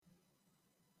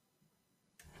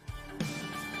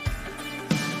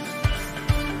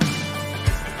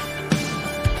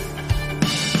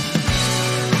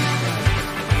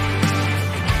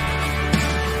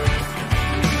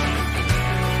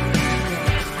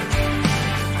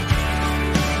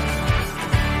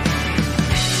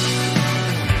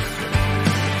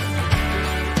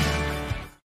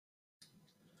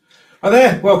Hi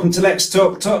there, welcome to Let's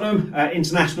Talk Tottenham,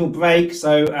 international break,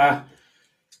 so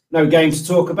no game to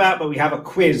talk about, but we have a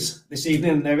quiz this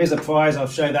evening and there is a prize. I'll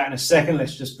show that in a second.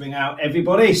 Let's just bring out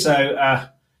everybody. So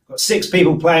got 6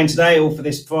 people playing today, all for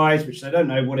this prize, which I don't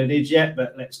know what it is yet,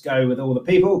 but let's go with all the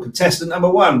people. Contestant number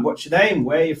 1, what's your name?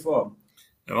 Where are you from?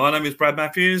 My name is Brad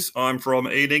Matthews. I'm from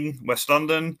Ealing, West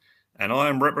London, and I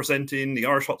am representing the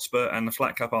Irish Hotspur and the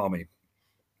Flat Cap Army.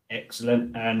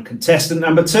 Excellent. And contestant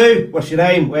number 2, what's your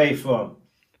name? Where are you from?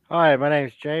 Hi, my name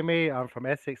is Jamie. I'm from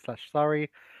Essex/Surrey.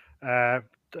 I'm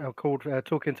called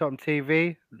Talking Tottenham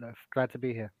TV. Glad to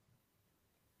be here.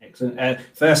 Excellent.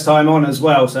 First time on as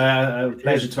well, so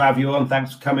pleasure to have you on.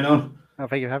 Thanks for coming on. Oh,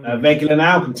 thank you for having me. Regular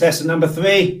now, contestant number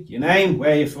 3, your name?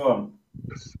 Where are you from?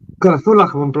 God, I feel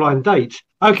like I'm on blind date.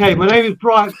 Okay, my name is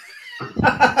Brian.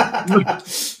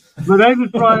 My name is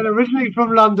Brian, originally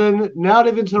from London, now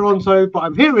live in Toronto, but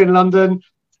I'm here in London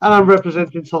and I'm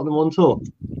representing Tottenham on tour.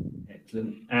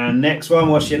 Excellent. And next one,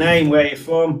 what's your name? Where are you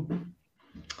from?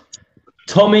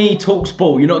 Tommy Talks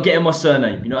Ball. You're not getting my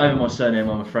surname. You're not having my surname,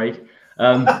 I'm afraid.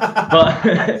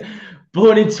 But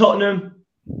born in Tottenham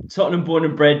born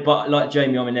and bred, but like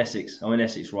Jamie, I'm in Essex. I'm in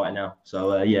Essex right now.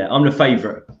 So, yeah, I'm the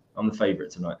favourite. I'm the favourite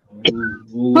tonight.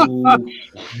 Ooh.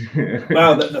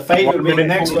 Well, the favourite will be the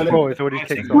next one.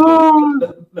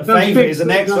 The favourite is the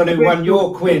next one who won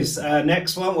your quiz.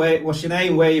 Next one, what's your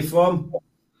name? Where are you from?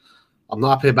 I'm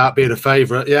not happy about being a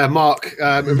favourite. Yeah, Mark,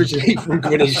 originally from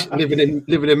Greenwich, living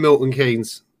in Milton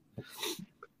Keynes.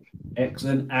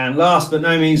 Excellent. And last but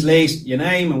no means least, your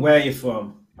name and where are you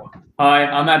from? Hi,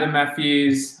 I'm Adam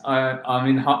Matthews.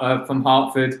 I'm from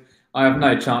Hertford. I have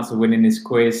no chance of winning this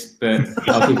quiz, but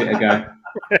I'll give it a go.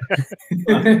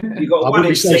 You've got a 1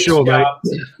 in 6 chance.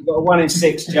 You've got a 1 in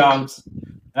 6 chance.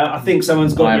 I think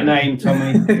someone's got your name,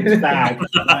 Tommy. It's Bag.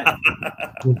 Right.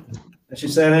 That's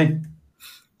your surname?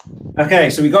 Okay,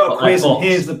 so we got a quiz, and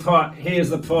here's the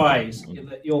prize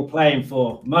that you're playing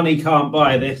for. Money can't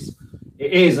buy this.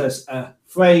 It is a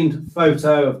framed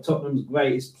photo of Tottenham's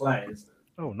greatest players.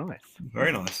 Oh, nice.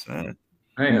 Very nice. Yeah.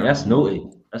 That's naughty.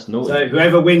 That's naughty. So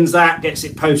whoever wins that gets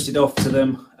it posted off to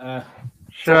them.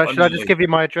 Should I just give you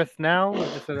my address now?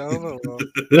 Let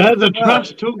the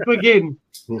trash talk begin.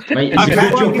 Mate, it's a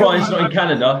good job Brian's not in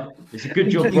Canada. It's a good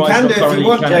job Brian's not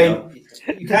currently in Canada.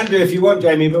 You can do if you want,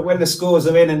 Jamie, but when the scores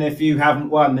are in and if you haven't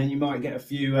won, then you might get a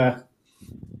few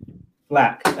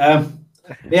flack.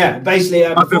 Yeah, basically...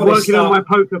 I've been working on my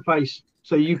poker face,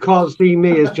 so you can't see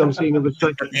me, as John Cena would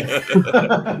say.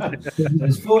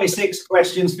 There's 46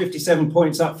 questions, 57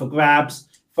 points up for grabs,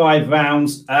 5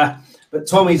 rounds. But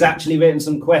Tommy's actually written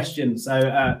some questions.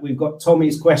 So we've got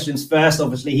Tommy's questions first.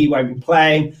 Obviously, he won't be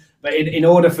playing. But in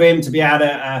order for him to be able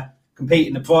to compete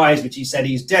in the prize, which he said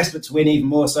he's desperate to win, even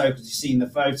more so because he's seen the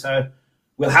photo,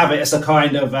 we'll have it as a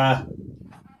kind of a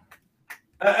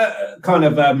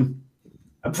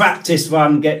practice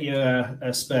run, get your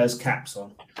Spurs caps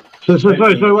on. So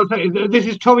one second. This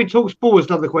is Tommy Talks Ball has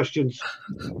done the questions.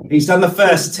 He's done the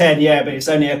first 10, yeah, but it's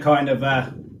only a kind of...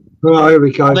 Oh, here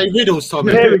we go. Are they riddles,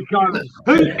 Tommy? Here we go.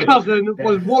 Whose cousin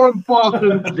was Warren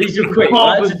Barton? These are quick.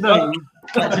 It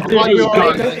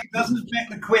doesn't affect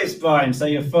the quiz, Brian, so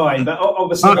you're fine. But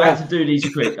obviously, I have to do these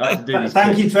quick.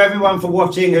 Thank you to everyone for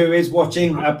watching, who is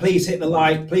watching. Please hit the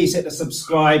like, please hit the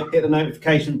subscribe, hit the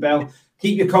notification bell.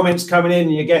 Keep your comments coming in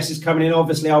and your guesses coming in.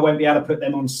 Obviously, I won't be able to put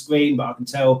them on screen, but I can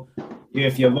tell you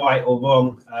if you're right or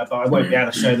wrong. But I won't be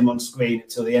able to show them on screen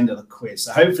until the end of the quiz.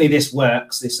 So hopefully this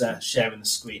works, this sharing the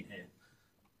screen here.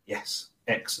 Yes,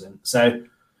 excellent. So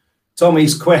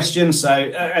Tommy's question.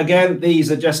 So again,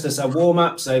 these are just as a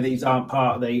warm-up, so these aren't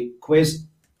part of the quiz.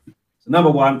 So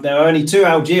number 1, there are only 2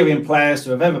 Algerian players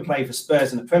to have ever played for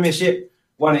Spurs in the Premiership.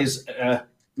 One is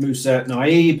Moussa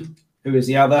Naib. Who is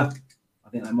the other? I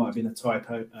think that might have been a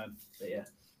typo, but yeah.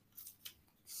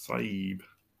 Saib.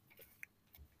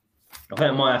 I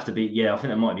think it might have to be, I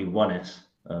think it might be 1S,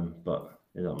 but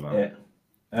it doesn't matter.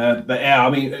 Yeah. But yeah, I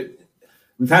mean,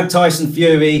 we've had Tyson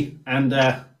Fury and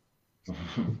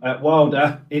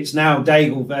Wilder. It's now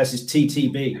Daigle versus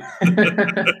TTB.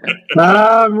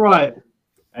 Right.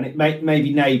 And it may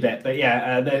be Naibet, but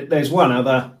yeah, there's one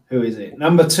other. Who is it?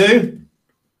 Number 2.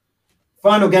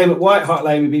 Final game at White Hart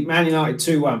Lane, we beat Man United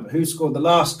 2-1. But who scored the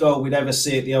last goal we'd ever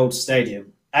see at the old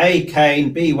stadium? A.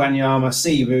 Kane, B. Wanyama,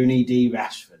 C. Rooney, D.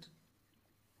 Rashford.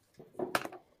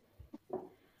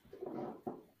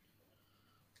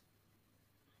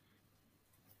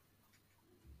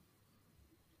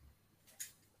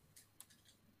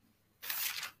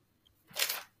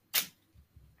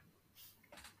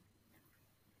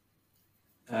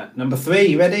 Number 3,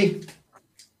 you ready?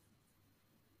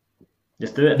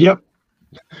 Just do it. Yep.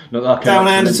 Down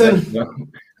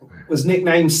Anderson. was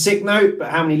nicknamed Sick Note, but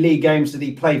how many league games did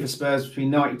he play for Spurs between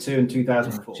 92 and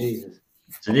 2004? Jesus.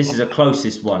 So this is the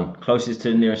closest one, closest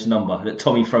to the nearest number that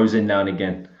Tommy throws in now and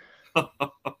again.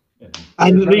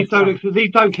 And these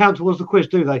don't count towards the quiz,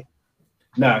 do they?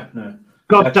 No, no.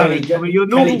 God damn it! Your Kelly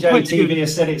normal JTV question.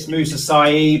 has said it's Musa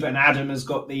Saib, and Adam has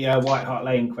got the White Hart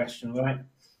Lane question, right?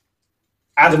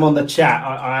 Adam on the chat.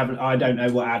 I don't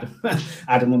know what Adam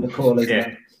Adam on the call is.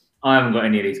 Yeah. I haven't got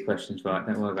any of these questions right.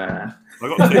 Don't worry about that. I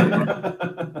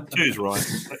got two. Two's right.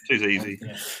 Two's easy.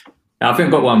 Yeah. I think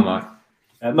I've got one right.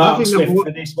 Mark Swift for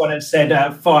this one has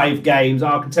said 5 games.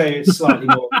 I can tell you it's slightly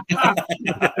more.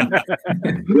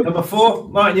 Number 4,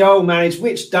 Martin Jol managed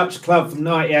which Dutch club from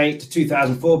 98 to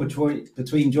 2004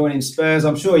 between joining Spurs?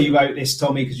 I'm sure you wrote this,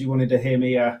 Tommy, because you wanted to hear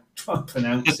me try and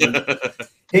pronounce it.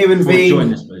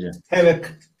 Heerenveen,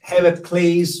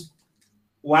 Heracles,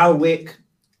 Walwick,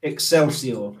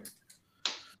 Excelsior.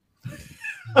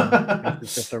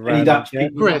 It's just a Any random Dutch guess.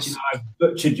 people? Chris. I've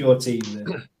butchered your team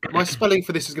there. My spelling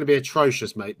for this is going to be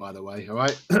atrocious, mate. By the way, all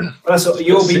right. Well, that's what,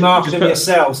 you'll be marking them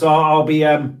yourself, so I'll be.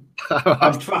 I'm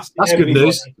trusting. That's good everybody.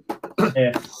 news.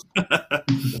 Yeah.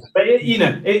 But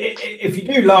if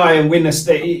you do lie and win a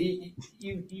state,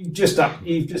 you've just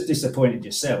disappointed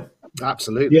yourself.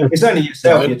 Absolutely. Yeah. It's only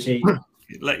yourself you cheat.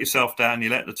 You let yourself down. You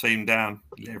let the team down.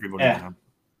 You let everybody down.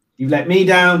 You let me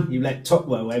down. You let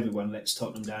everyone lets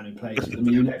Tottenham down who plays with them.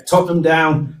 You let Tottenham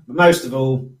down, but most of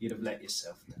all, you'd have let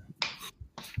yourself down.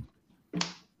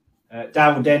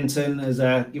 Darryl Denton has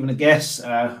given a guess.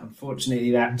 Unfortunately,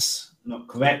 that's not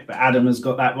correct, but Adam has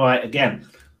got that right again.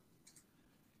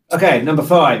 Okay, number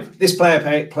 5. This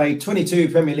player played 22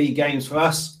 Premier League games for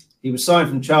us. He was signed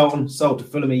from Charlton, sold to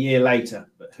Fulham a year later.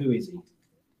 But who is he?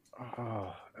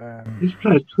 He's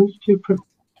played 22.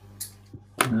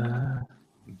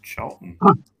 Charlton.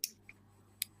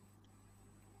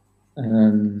 I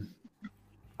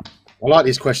like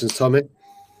these questions, Tommy.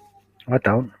 I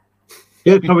don't.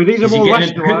 Yeah, Tommy, these are more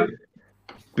rational, right?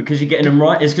 Because you're getting them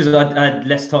right. It's because I had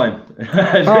less time. I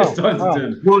had less time to do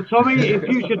them. Well, Tommy, if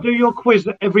you should do your quiz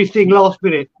everything last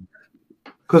minute,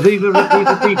 because these are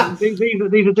decent. These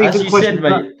are decent As you questions. said,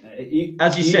 mate.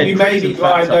 As you said, you maybe Chris,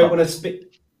 Brian facts don't up. want to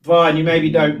speak. Brian, you maybe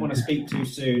don't want to speak too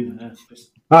soon.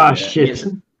 Shit.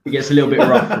 It gets a little bit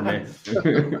rough from here.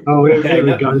 Oh, here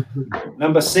we go.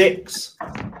 Number 6.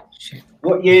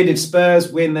 What year did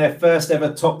Spurs win their first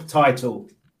ever top title?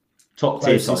 Top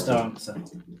tier Closest title. answer.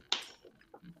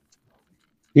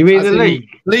 You mean As the in league?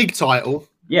 League title.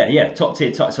 Yeah, top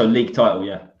tier title. So league title,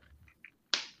 yeah.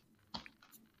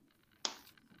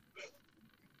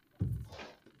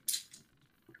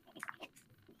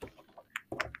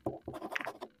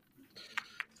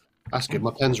 That's good.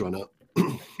 My pen's run out.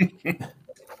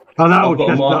 Oh, that I've old got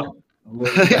a mark.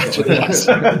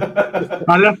 chestnut.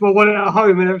 I left my wallet at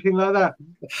home and everything like that.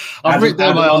 I've written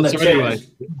down my answer anyway.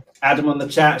 Adam on the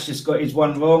chat's just got his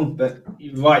one wrong, but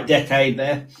you're right decade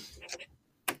there.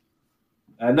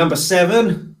 Number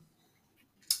 7.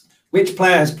 Which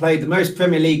player has played the most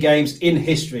Premier League games in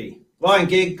history? Ryan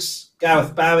Giggs,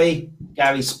 Gareth Barry,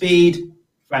 Gary Speed,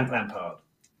 Frank Lampard.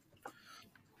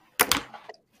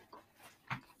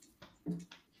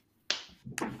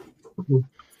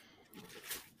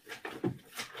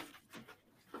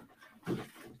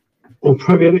 Or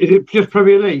Premier? Is it just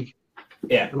Premier League?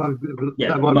 Yeah. Yeah,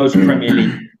 That might most be- Premier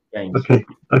League games. Okay.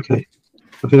 I think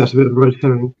that's a bit of a red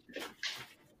herring.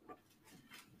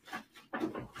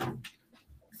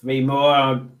 3 more.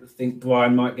 I think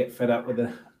Brian might get fed up with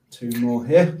the 2 more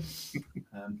here.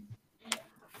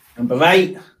 Number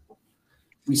 8.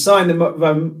 We signed the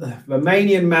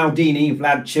Romanian Maldini,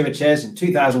 Vlad Chiriches, in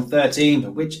 2013,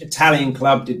 but which Italian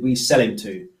club did we sell him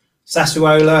to?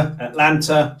 Sassuolo,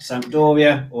 Atlanta,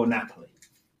 Sampdoria, or Napoli?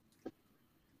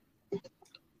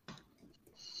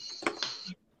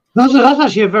 That's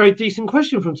actually a very decent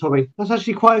question from Tommy. That's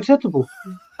actually quite acceptable.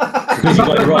 Because you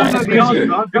got it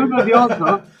I don't know the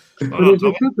answer, but it's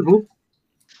acceptable.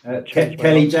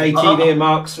 Kelly JTV and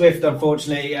Mark Swift,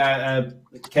 unfortunately,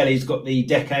 Kelly's got the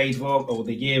decade wrong, or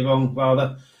the year wrong,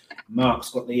 rather. Mark's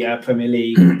got the Premier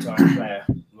League time player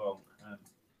wrong.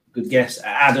 Good guess.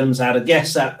 Adams had a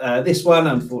guess at this one,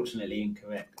 unfortunately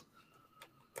incorrect.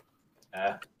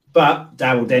 But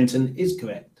Darryl Denton is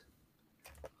correct.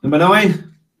 Number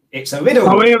 9, it's a riddle.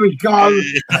 Oh, here we go.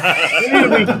 Here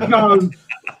we go.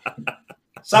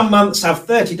 Some months have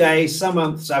 30 days, some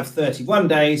months have 31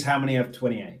 days. How many have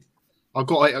 28? I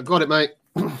got it, mate.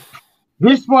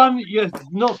 This one, you're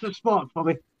not so smart,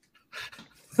 Tommy.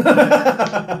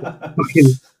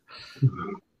 Fucking-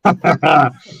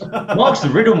 Mark's the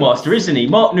riddle master, isn't he?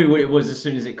 Mark knew what it was as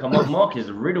soon as it come up. Mark is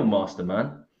a riddle master,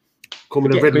 man. Call me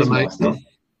the Forget Riddler, mate. Quizmaster.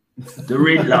 The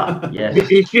Riddler. Yeah.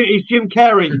 It's Jim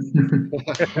Carrey.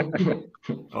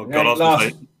 Oh, Okay, God, I was gonna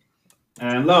say.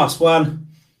 and last one.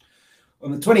 On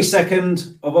the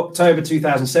 22nd of October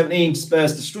 2017,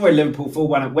 Spurs destroyed Liverpool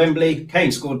 4-1 at Wembley.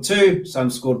 Kane scored 2, Son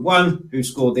scored 1. Who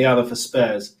scored the other for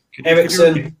Spurs?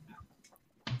 Ericsson.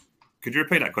 Could you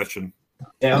repeat that question?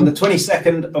 Yeah, on the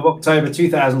 22nd of October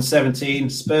 2017,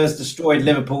 Spurs destroyed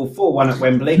Liverpool 4-1 at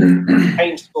Wembley.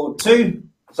 Kane scored 2,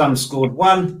 Son scored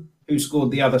 1. Who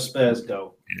scored the other Spurs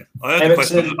goal? Yeah, I heard the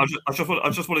question. I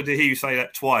just wanted to hear you say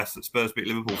that twice. That Spurs beat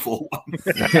Liverpool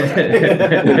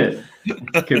 4-1.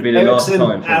 Could be the last Ericsson,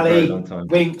 time for a very Ali, long time.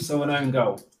 Winks, or an own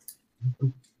goal?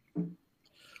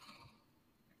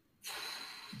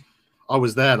 I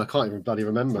was there and I can't even bloody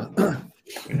remember. Yeah,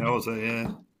 I was there.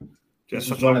 Yeah, This just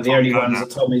was such a one long of the time only ago ones now.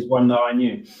 that Tommy's one that I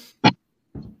knew.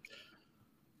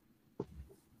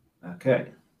 Okay.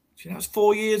 Gee, that was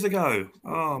 4 years ago.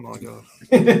 Oh my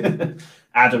God.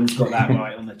 Adam's got that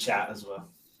right on the chat as well.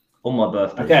 On my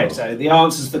birthday. Okay, as well. so the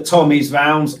answers for Tommy's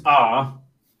rounds are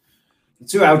the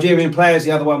 2 Algerian players.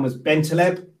 The other one was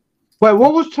Bentaleb. Wait,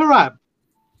 what was Tarab?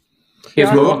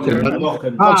 He's Moroccan.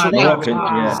 Moroccan. Moroccan,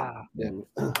 I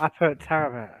put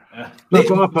Tarabat. That's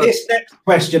what I put. This next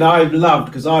question I've loved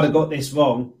because I'd have got this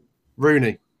wrong.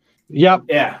 Rooney. Yep.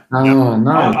 Yeah. Oh,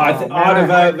 no. I'd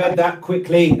have read that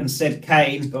quickly and said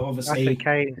Kane, but I obviously, think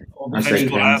Kane. obviously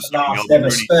Kane. the last ever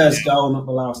Spurs goal, not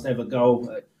the last ever goal.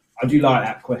 I do like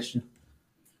that question.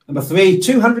 Number 3,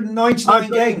 299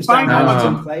 games Dan Bang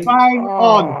Hamilton on. played. Bang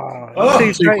on. Oh,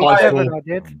 237 I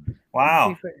did.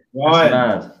 Wow. Ryan,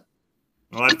 Mad.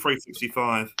 I had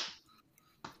 365.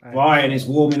 Ryan is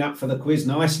warming up for the quiz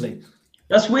nicely.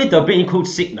 That's weird though, being called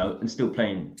sick note and still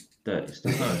playing dirty.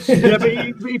 Still nice. Yeah, but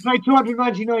he played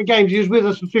 299 games. He was with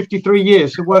us for 53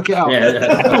 years, so work it out. Yeah,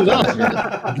 that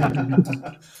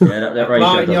ratio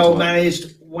Martin does Yole work.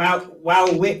 managed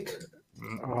Walwick.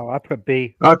 Oh, I put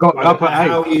B. I got I don't up know at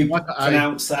how 8. you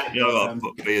pronounce that. Yeah, I got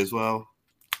put B as well.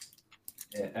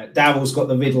 Daryl's got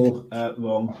the riddle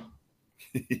wrong.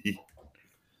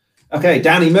 Okay,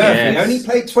 Danny Murphy Yes. only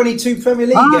played 22 Premier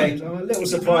League games. I'm a little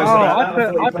surprised about that.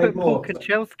 I thought he I played put Paul more.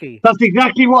 Kaczewski. That's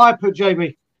exactly what I put,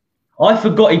 Jamie. I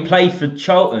forgot he played for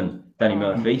Charlton, Danny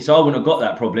Murphy, so I wouldn't have got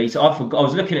that probably. So I forgot. I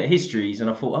was looking at histories and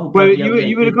I thought, oh, Well, bloody hell,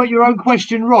 you would have got your own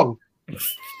question wrong.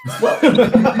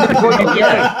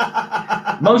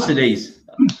 yeah. Most of these,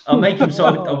 I'll make them so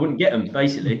I wouldn't get them.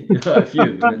 Basically, a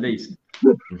few at least.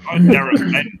 Derek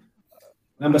Bent.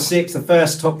 Number 6, the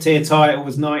first top tier title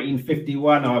was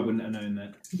 1951. I wouldn't have known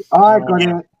that. I got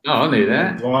it. Oh, I knew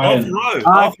that. Ryan. Arthur Rowe.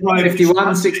 I Arthur Rowe.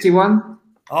 51, 61.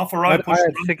 Arthur I Rowe had pushed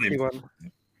him. 61.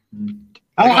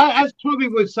 As Tommy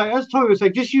would say,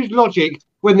 just use logic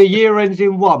when the year ends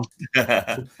in 1,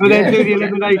 and then do the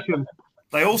elimination.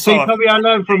 They also See, Tommy, I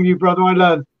learned from you, brother. I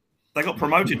learned. they got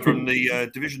promoted from the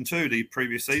Division 2 the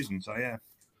previous season. So yeah,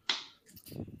 I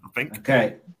think.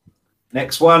 Okay.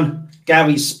 Next one.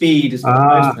 Gary Speed has got the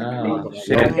most Premier League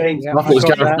shit. games. Yeah, I thought it was I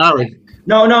got Gareth that. Barry.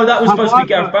 No, that was supposed to be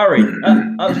Gareth Barry.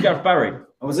 That was Gareth Barry.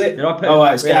 Oh, was it? Did I put? Oh,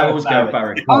 right, it's yeah, Gareth that was Gareth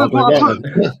Barry.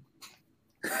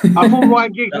 I thought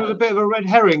Ryan Giggs was a bit of a red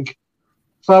herring,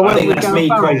 so I I went think with that's Gareth me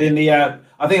Barry. copying the.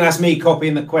 I think that's me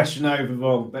copying the question over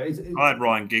wrong. But I had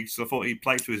Ryan Giggs. I thought he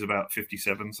played to his about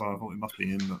 57, so I thought it must be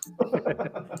him.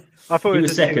 But... I thought He it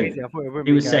was was second. easy. I thought it wouldn't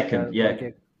He be was Gareth, second, Gareth, yeah.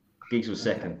 Giggs was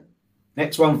second.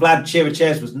 Next one, Vlad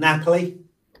Chiriches was Napoli.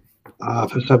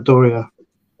 For Sampdoria.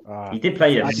 He did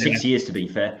play there for 6 years, to be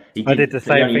fair. I did the but he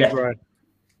same only thing, left- Ryan.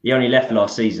 He only left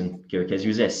last season, Kirikes. He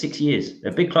was there 6 years.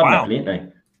 They're a big club, Wow. Napoli, aren't they?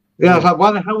 Yeah, I was like,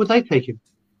 why the hell would they take him?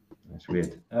 That's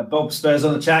weird. Bob Spurs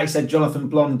on the chat. He said Jonathan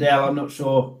Blondell. I'm not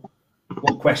sure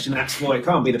what question that's for. It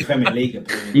can't be the Premier League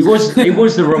appearance. He was the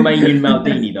Romanian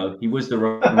Maldini, though. He was the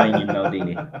Romanian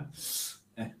Maldini.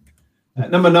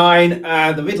 Number 9.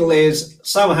 The riddle is: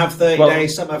 some have 30 Well-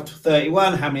 days, some have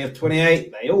 31. How many have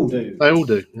 28? They all do. They all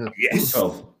do. Yeah. Yes.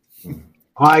 12.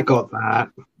 I got that.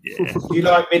 Yeah. Do you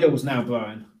like riddles now,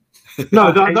 Brian?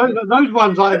 No, those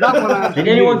ones, that one. I Did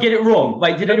anyone get it wrong?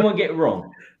 Wait, did anyone get it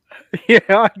wrong? Yeah,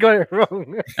 I got it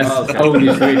wrong. That's Oh, the okay.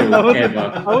 oldest riddle I wasn't,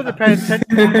 ever. I wasn't paying attention.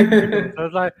 To the riddles. I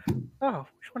was like, oh,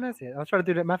 which one is it? I was trying to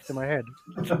do that maths in my head.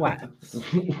 Twat.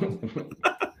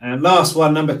 And last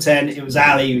one, number 10. It was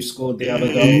Ali who scored the other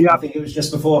goal. Yeah. I think it was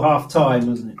just before half time,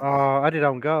 wasn't it? Oh, I did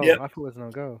on goal. Yep. I thought it was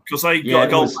on goal. Because they Yeah, got a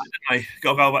it goal was- back, didn't they?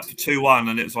 Got a goal back to 2-1,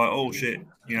 and it was like, oh shit,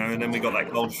 you know. And then we got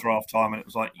that goal just for half time, and it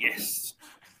was like, yes.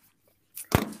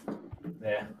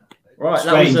 Yeah. Right, that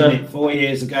Strange, was isn't it? 4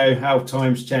 years ago, how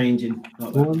time's changing.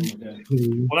 Not that long ago.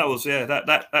 Well, that was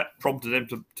that prompted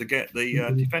them to get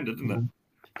the defender, didn't it?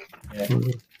 Yeah.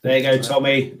 There you go,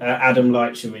 Tommy. Adam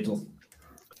likes your riddle.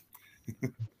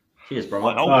 Cheers, bro.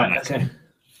 Quite old, Right, isn't it? okay.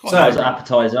 Quite That was So, an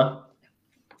appetizer.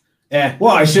 yeah,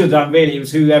 what I should have done really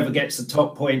was whoever gets the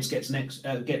top points gets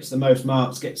the most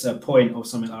marks gets a point or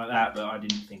something like that. But I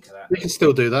didn't think of that. We can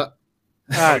still do that.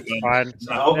 That's fine.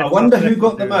 So I wonder who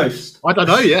got the most. I don't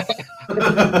know yet.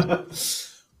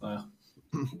 Well,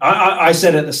 I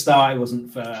said at the start it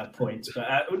wasn't for points,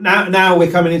 but now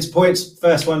we're coming into points.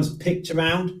 First one's picture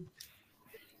round.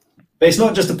 But it's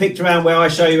not just a picture round where I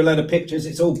show you a load of pictures.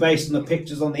 It's all based on the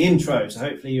pictures on the intro. So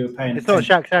hopefully you were paying It's not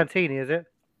attention. Shaq Santini, is it?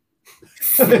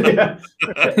 Yeah.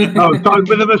 Oh, don't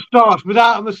with a moustache,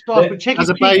 without a moustache, but check As his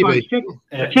a baby. cheekbones.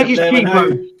 Yeah, Check his there were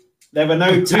cheekbones. there were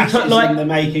no we tasks put, like- in the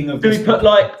making of Do this. we put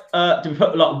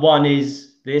like one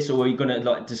is this, or are you gonna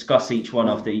like discuss each one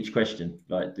after each question?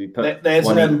 Like, do we put There's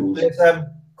one equals?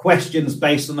 questions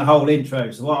based on the whole intro.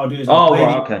 So what I'll do is Oh, I'll play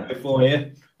right, the okay. intro for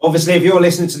you. Obviously, if you're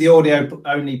listening to the audio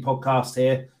only podcast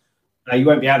here, you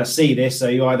won't be able to see this. So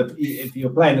if you're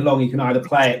playing along, you can either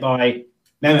play it by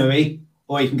memory,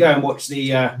 or you can go and watch the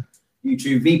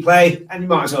YouTube replay. And you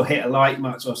might as well hit a like. You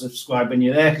might as well subscribe when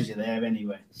you're there because you're there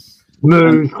anyway.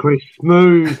 Smooth, Chris,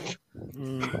 smooth.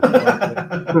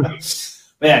 But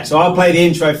yeah, so I'll play the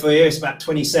intro for you. It's about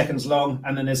 20 seconds long,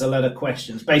 and then there's a lot of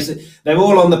questions. Basically, they're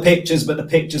all on the pictures, but the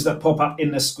pictures that pop up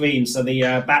in the screen. So the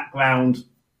background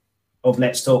of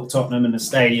Let's Talk Tottenham and the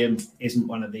stadium isn't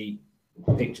one of the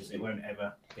pictures. It won't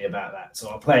ever be about that. So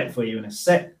I'll play it for you in a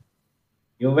sec.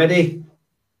 You all ready?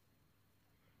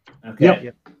 Okay.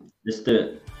 Yep. Let's do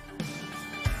it.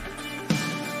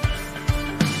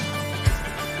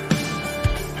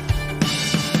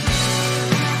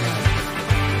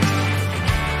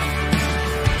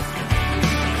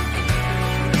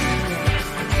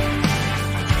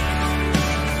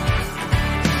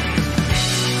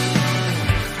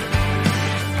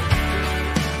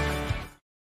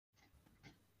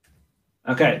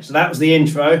 Okay, so that was the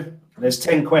intro. There's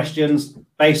 10 questions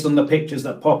based on the pictures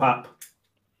that pop up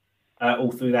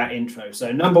all through that intro.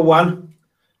 So number one,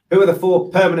 who are the 4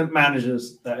 permanent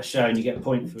managers that are shown? You get a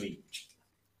point for each.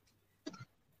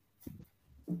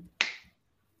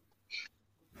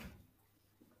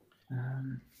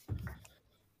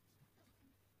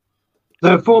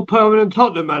 There are 4 permanent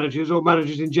Tottenham managers or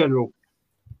managers in general.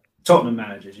 Tottenham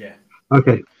managers, yeah.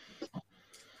 Okay.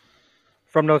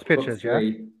 From those Top pictures, yeah?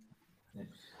 3.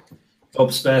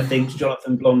 Bob Spur thinks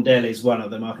Jonathan Blondell is one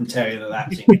of them. I can tell you that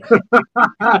that's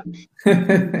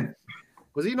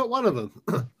Was he not one of them?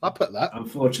 I put that.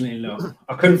 unfortunately not.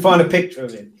 I couldn't find a picture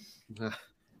of him.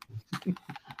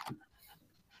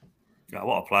 Yeah,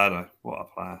 what a player, though. What a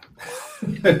player.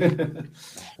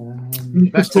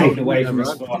 Best Taken team away from ever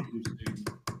his had. Spartans.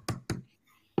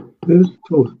 Who's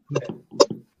tall?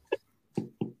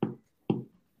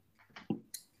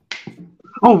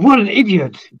 Oh, what an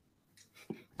idiot!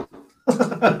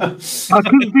 I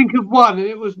couldn't think of one, and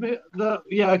it was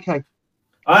yeah. Okay.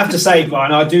 I have to say,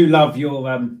 Brian, I do love your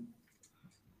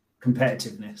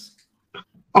competitiveness.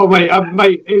 Oh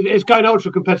mate, it's going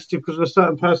ultra competitive because of a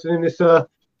certain person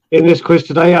in this quiz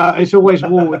today. It's always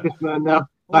war with this man now.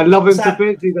 I love him to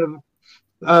bits. He's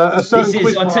a certain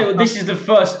quiz. I tell you what, master. this is the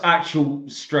first actual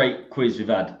straight quiz we've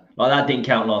had. Like that didn't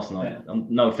count last night.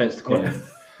 No offense to Colin.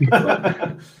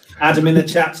 Adam in the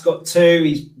chat's got 2.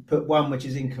 He's put 1, which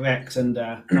is incorrect, and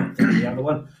can't think of the other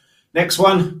one. Next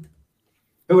one.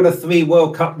 Who are the 3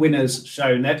 World Cup winners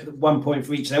shown? They're 1 point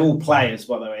for each. They're all players,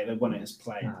 by the way. They won it as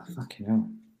players. Oh, fucking hell.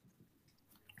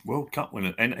 World Cup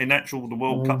winner. In actual, the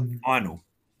World Cup final.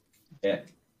 Yeah.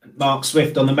 Mark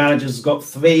Swift on the managers has got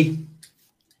 3.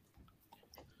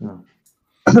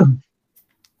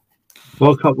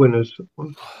 World Cup winners.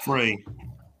 3.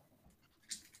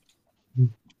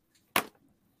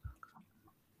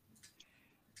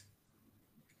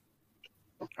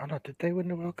 Oh no, did they win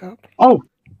the World Cup? Oh.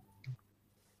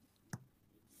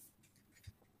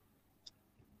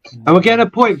 And we're getting a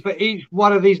point for each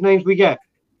one of these names we get.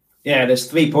 Yeah, there's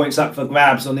 3 points up for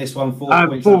grabs on this one, 4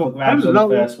 points 4. up for grabs on the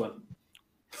first one.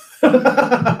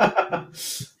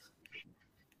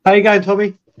 How you going,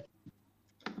 Tommy?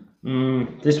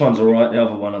 This one's all right. The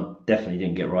other one I definitely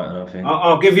didn't get right, I don't think.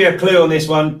 I'll give you a clue on this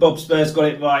one. Bob Spurs got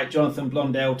it right. Jonathan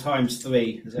Blondell times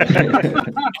 3.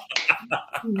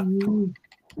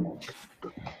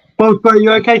 Bob, are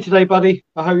you okay today, buddy?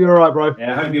 I hope you're all right, bro.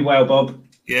 Yeah, I hope you're well, Bob.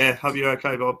 Yeah, hope you're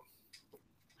okay, Bob.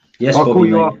 Yes, I'll call Bobby,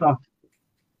 you mate. after.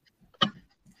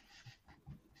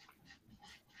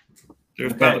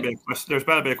 There's bound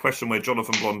to be a question where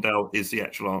Jonathan Blondell is the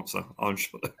actual answer. I'm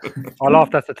sure. I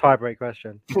laughed. That's a tie-break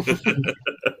question.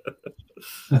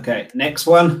 Okay, next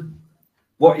one.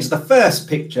 What is the first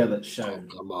picture that's shown?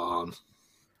 Come on.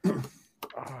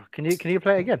 Oh, can you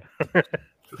play it again?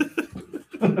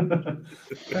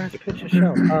 First picture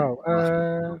show.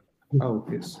 Oh,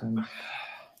 it's And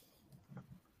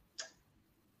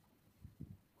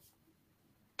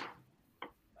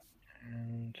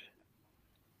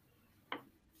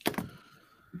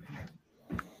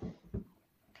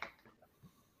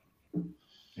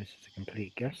this is a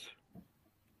complete guess.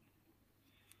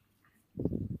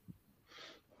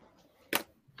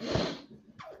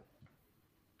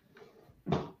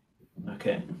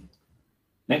 Okay.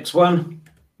 Next one.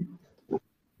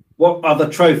 What are the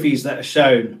trophies that are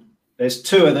shown? There's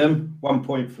 2 of them, 1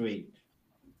 point for each.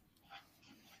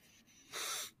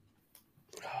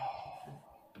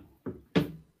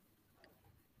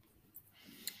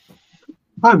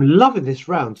 I'm loving this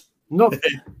round. Not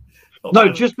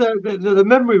no, just the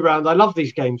memory round. I love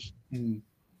these games.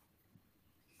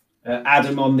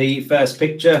 Adam on the first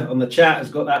picture on the chat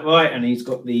has got that right, and he's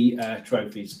got the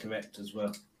trophies correct as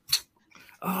well.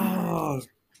 Oh,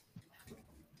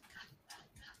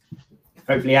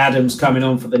 Hopefully Adam's coming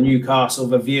on for the Newcastle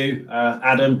review.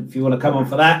 Adam, if you want to come on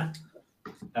for that,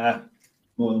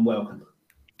 more than welcome.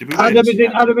 did we Adam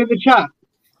win? in the chat.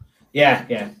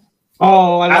 Yeah.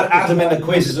 Oh, I love Adam in the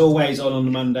quiz is always on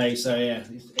the Monday, so yeah,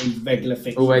 he's regular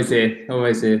fixture. always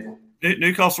here.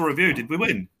 Newcastle review. Did we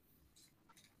win?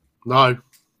 No.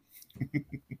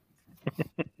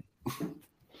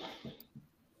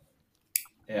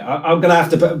 Yeah, I'm going to have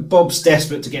to put Bob's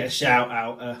desperate to get a shout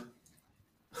out.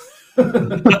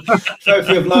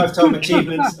 Trophy of Lifetime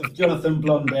Achievements of Jonathan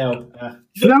Blondell.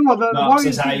 You know what? Mark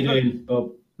says, how you doing,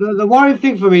 Bob? The worrying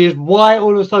thing for me is why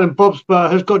all of a sudden Bob Spur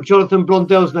has got Jonathan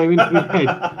Blondell's name into his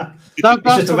head. It's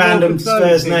just a the random more concerning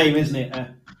Spurs thing. name, isn't it?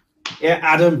 Yeah,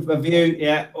 Adam, review.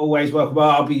 Yeah, always welcome.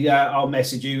 Well, I'll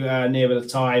message you nearer the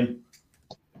time.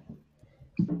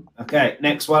 Okay,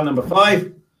 next one, number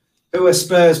 5. Who are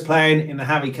Spurs playing in the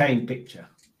Harry Kane picture?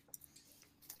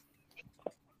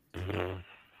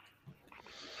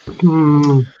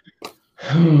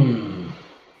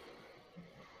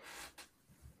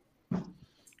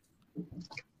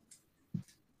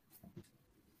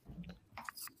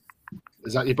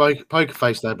 Is that your poker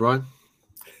face there, Brian?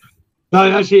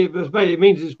 No, actually, it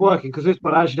means it's working because this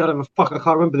one I actually don't have a fuck. I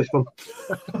can't remember this one.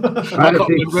 I can't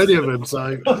remember any of them, so.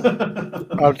 I'm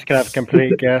just going to have a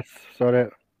complete guess. Sorry.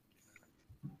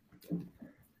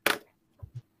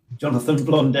 Jonathan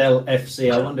Blondell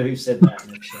FC. I wonder who said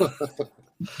that.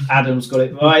 Adam's got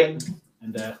it right.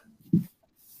 And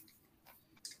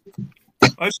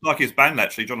I just like his band,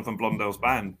 actually, Jonathan Blondell's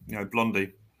band. You know,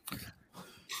 Blondie.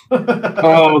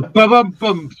 Oh, bum.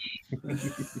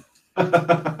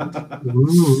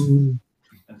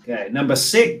 Okay, number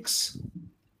 6.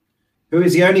 Who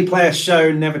is the only player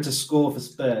shown never to score for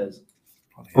Spurs?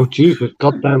 Oh, Jesus,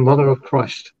 goddamn mother of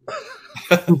Christ.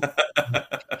 Who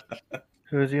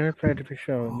is the only player to be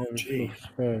shown? Never scored for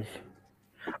Spurs.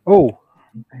 Oh,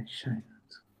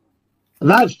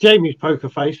 That's Jamie's poker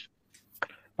face.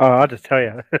 I'll just tell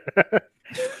you.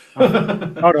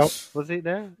 Hold on. Was he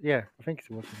there? Yeah, I think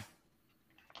he was.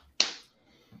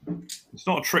 It's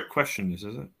not a trick question, this,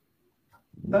 is it?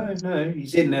 No,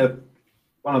 he's in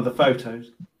one of the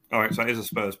photos. All right, so it is a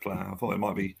Spurs player. I thought it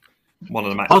might be one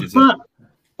of the Oh, matches.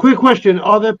 quick question: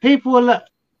 are the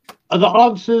the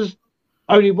answers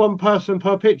only one person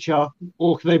per picture,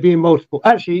 or can they be in multiple?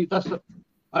 Actually, I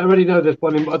already know this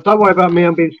one. But don't worry about me.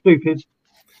 I'm being stupid.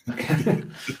 Okay.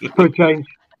 For a change.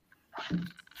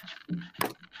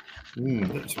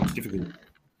 That's difficult.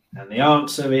 And the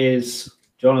answer is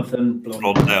Jonathan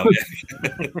Blondell. Blondell, yeah.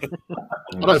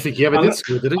 I don't think he ever did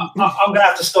score, did he? I'm going to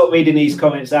have to stop reading these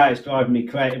comments out. It's driving me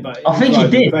crazy. But I think he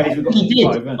did. Crazy. We've got He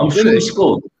did. 5, I'm sure he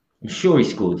scored. I'm sure he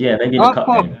scored. Yeah, maybe in the cup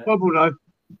game. Bob will know.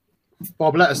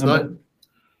 Bob, let us know.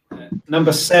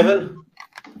 Number 7.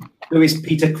 Who is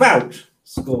Peter Crouch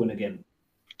scoring again?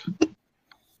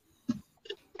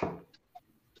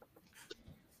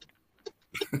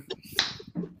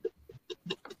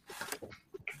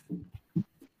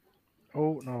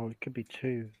 Oh, no, it could be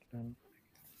 2.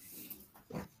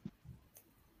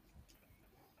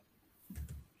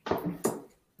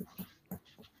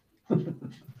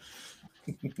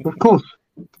 Of course.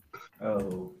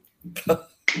 Oh. I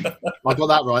got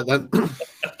that right then.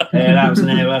 Yeah, that was an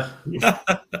error.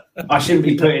 I shouldn't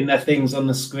be putting their things on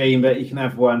the screen, but you can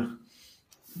have one.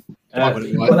 I got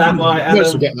it right. Got that right, Adam.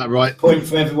 Let's get that right. Point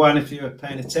for everyone if you were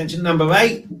paying attention. Number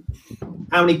 8.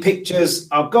 How many pictures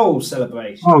are goal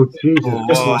celebrations? Oh, Jesus.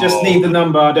 Just need the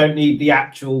number. I don't need the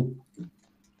actual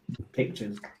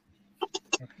pictures.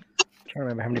 I can't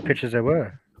remember how many pictures there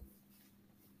were.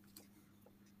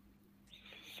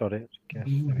 Sorry, guess.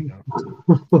 There we go.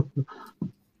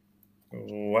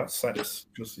 Oh, that's just,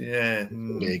 yeah.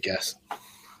 Yeah, guess.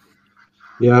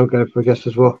 Yeah, I'll go for a guess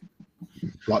as well.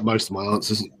 Like most of my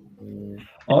answers.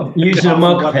 I'm using a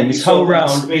marker pen. This whole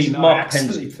round, Screen,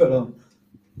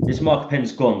 this marker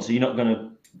pen's gone, so you're not going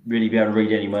to really be able to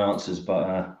read any of my answers.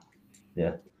 But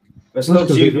yeah. As long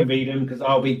as you can read them, because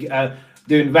I'll be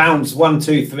doing rounds 1,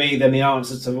 2, 3, then the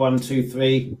answers to 1, 2,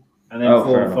 3, and then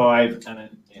 4, 5, and then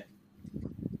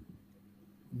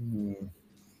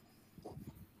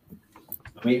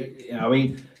I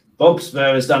mean, Bob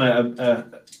Spur has done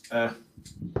a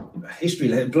history.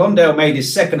 Blondell made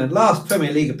his second and last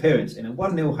Premier League appearance in a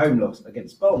 1-0 home loss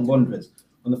against Bolton Wanderers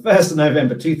on the 1st of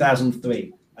November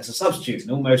 2003 as a substitute and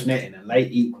almost netting a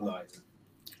late equaliser.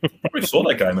 Probably saw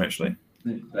that game actually.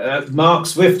 Mark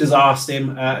Swift has asked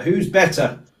him, who's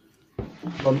better,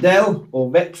 Blondell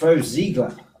or Retro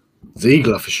Ziegler?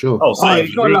 Ziegler for sure. Oh, so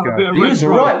he was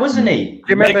right, wasn't he? Do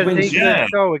you remember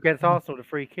Ziegler's goal against Arsenal, the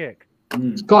free kick?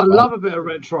 God, I love a bit of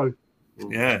retro.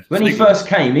 Yeah. When he first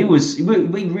came, we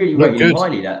really rated him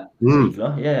highly. That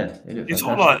Ziegler, yeah. It's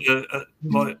all like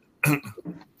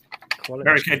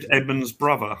Eric Edmonds'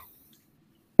 brother.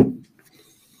 I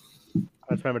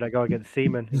just remember that guy against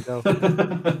Seaman.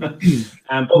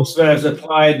 And Bob Spurs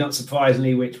replied, not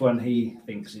surprisingly, which one he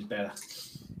thinks is better.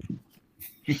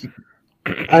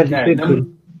 Okay,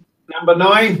 number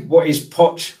 9, what is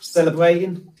Poch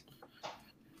celebrating?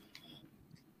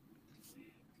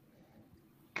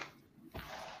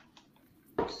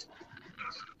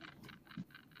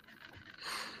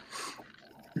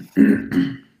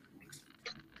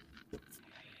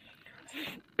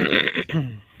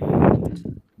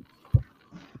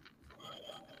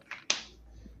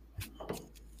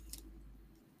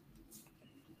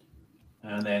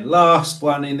 And then last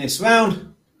one in this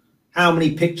round, how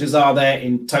many pictures are there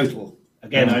in total?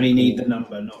 Again, I only need the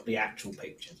number, not the actual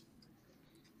pictures.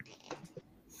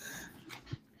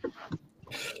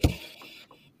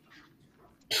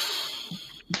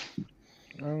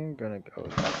 I'm going to go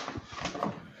with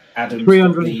that. Adam's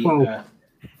 312.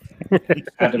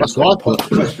 Adam's That's what I put.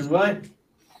 question right.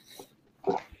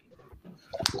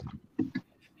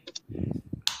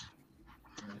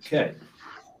 Okay.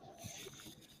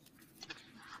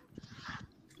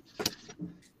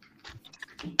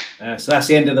 So that's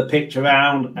the end of the picture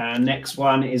round. Next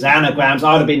one is anagrams.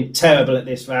 I'd have been terrible at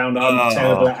this round. I'm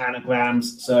terrible at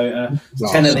anagrams. So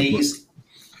 10 of these.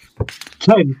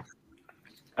 10.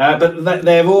 But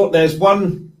they're all. There's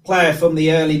one player from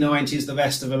the early 90s. The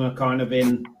rest of them are kind of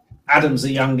in. Adam's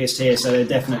the youngest here, so they're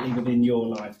definitely within your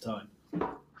lifetime.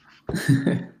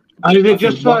 And is it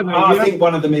just surname? I think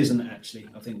one of them isn't actually.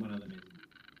 I think one of them isn't.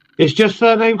 It's just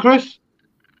surname, Chris?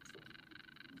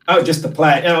 Oh, just the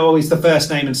player. Oh, it's the first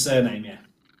name and surname, yeah.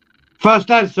 First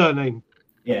and surname?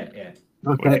 Yeah. Okay.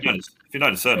 Well, if you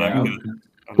know the surname, you can.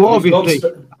 Well, obviously.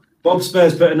 Bob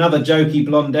Spurs put another jokey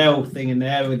Blondell thing in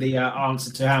there with the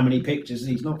answer to how many pictures.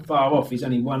 He's not far off. He's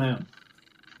only one out.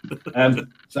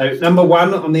 So number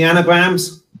 1 on the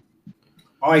anagrams,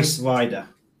 Ice Rider.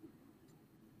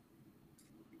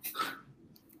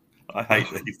 I hate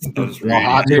these. Those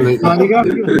Yeah, really...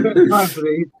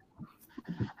 absolutely.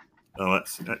 Oh,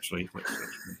 that's actually.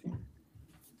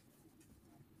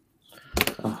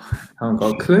 I haven't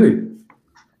got a clue.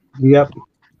 Yep.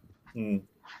 I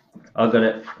got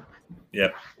it.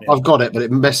 Yep. I've got it, but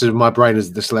it messes with my brain as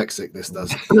dyslexic. This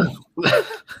does.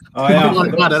 Oh, yeah.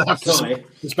 I'd have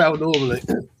to spell normally.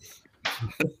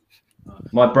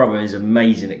 My brother is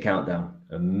amazing at countdown.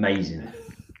 Amazing.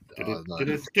 Give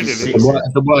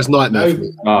it The worst nightmare for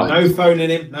me. No phoning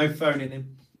him. No phoning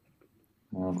him.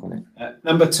 Oh, I've got it.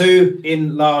 Number 2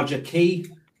 in larger key.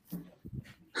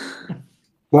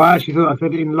 Well, I actually thought I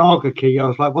said in lager key. I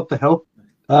was like, what the hell?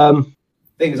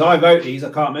 Thing is, I wrote these. I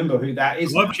can't remember who that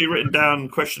is. I've actually written down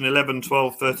question 11,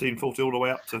 12, 13, 14, all the way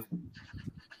up to.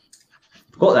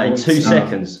 I've got that in 2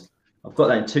 seconds. I've got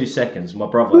that in 2 seconds. My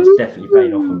brother is definitely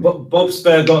paying off on me. Bob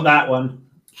Spur got that one.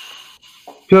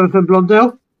 Jonathan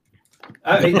Blondell?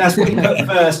 That's what he put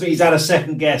first, but he's had a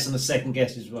second guess, and the second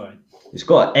guess is right. It's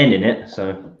got an N in it,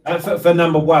 so. For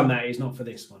number 1, that is, not for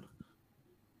this one.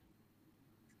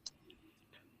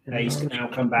 He's now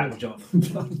come back with Jonathan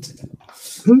Blondell.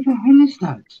 Who the hell is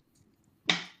that?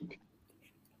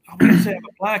 We used to have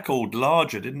a player called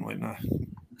Larger, didn't we? No.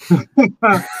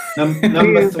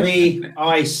 Number 3,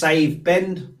 I Save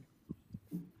Bend.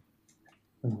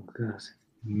 Oh, God.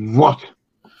 What?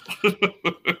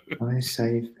 I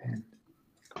Save Bend.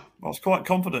 I was quite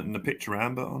confident in the picture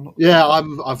round, but I'm not. Yeah,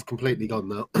 I've completely gone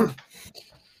now.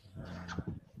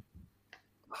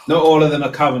 Not all of them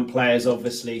are current players,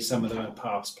 obviously. Some of them are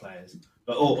past players,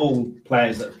 but all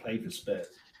players that have played for Spurs.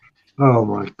 Oh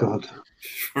my God!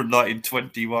 From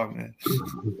 1921.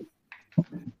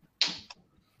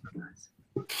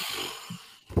 Yeah.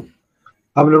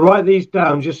 I'm going to write these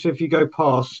down just so if you go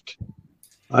past,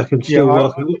 I can still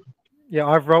work. Yeah,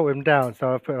 I've wrote them down,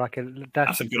 so I put like a dash.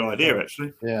 That's a good idea,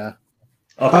 actually. Yeah.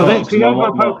 Oh, there's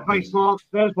my poker face, Mark.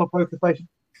 There's my poker face.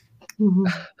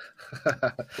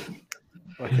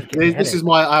 This is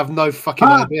why I have no fucking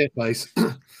idea, face.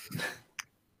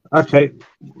 Okay.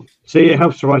 See, it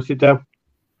helps to write it down.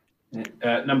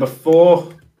 Number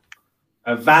 4,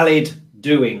 a valid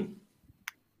doing.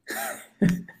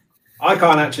 I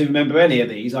can't actually remember any of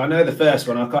these. I know the first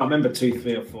one. I can't remember 2,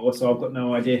 3, or 4, so I've got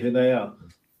no idea who they are.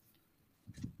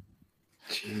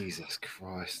 Jesus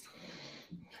Christ.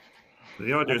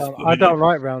 The idea is I don't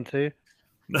write round 2.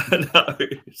 No. I don't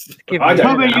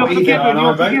Tommy, know. you're forgiven.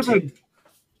 You're forgiven.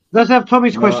 Let's have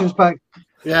Tommy's questions back.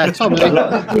 Yeah, Tommy.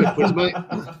 Please, mate.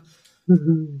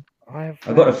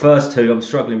 I've got the first 2. I'm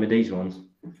struggling with these ones.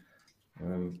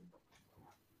 Valid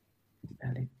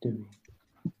doing.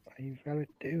 What are you valid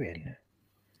doing?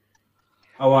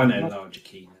 Oh, I know Larger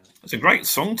Key now. It's a great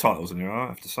song titles in here, I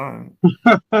have to say.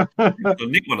 I'll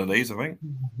nick one of these, I think.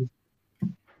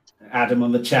 Adam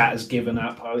on the chat has given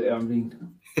up. I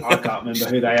mean, I can't remember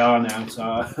who they are now.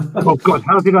 So Oh God,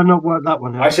 how did I not work that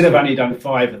one out? I should have only done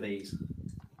 5 of these.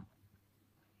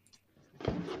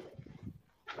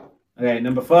 Okay,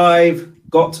 number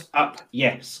 5, got up,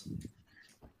 yes.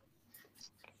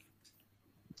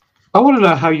 I want to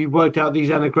know how you worked out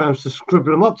these anagrams to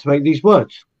scribble them up to make these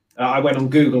words. I went on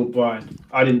Google, Brian.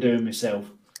 I didn't do it myself.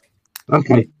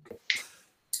 Okay.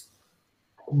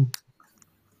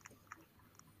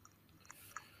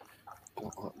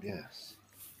 Yes.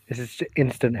 This is just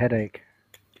instant headache.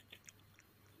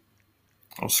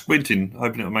 I was squinting,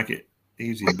 hoping it'll make it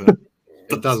easy, but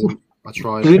It doesn't. I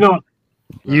tried. Does it not?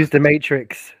 Use the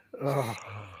matrix. Oh.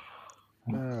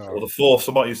 or the Force.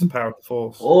 I might use the power of the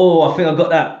Force. Oh, I think I got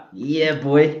that. Yeah,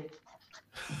 boy.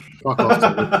 Fuck off,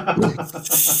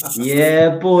 Tommy.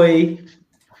 Yeah, boy.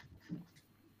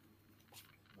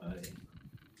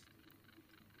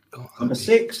 Number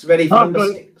 6, ready for number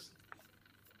 6?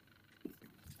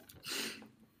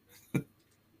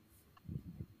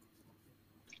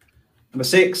 Number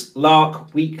 6,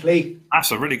 Lark Weekly.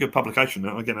 That's a really good publication.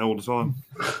 I get that all the time.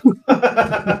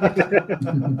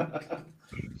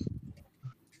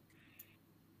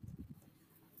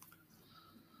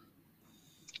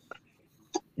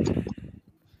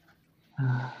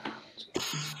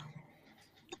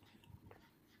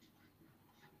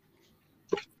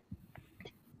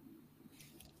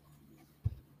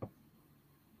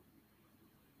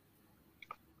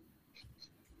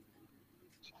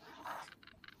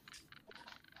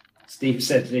 Steve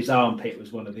said that his armpit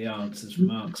was one of the answers from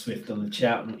Mark Swift on the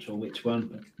chat. I'm not sure which one.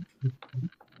 But...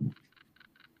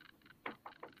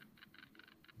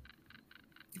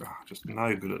 Just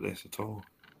no good at this at all.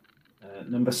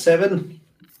 Number 7,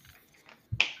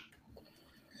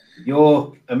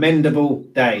 your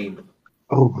amendable Dame.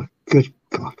 Oh my good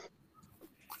God!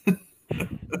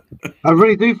 I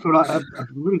really do feel like I'm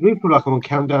on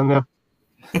countdown now.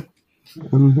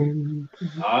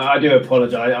 I do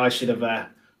apologise. I should have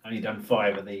only done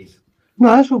 5 of these.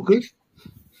 No, that's all good.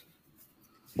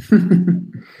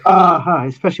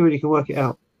 Especially when you can work it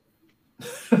out.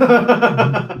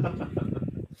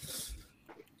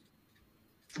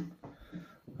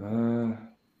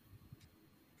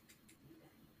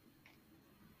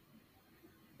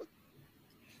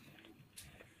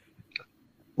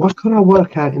 What can I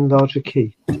work out in Larger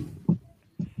Key?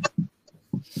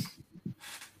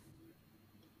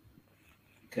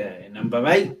 Okay, number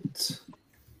 8,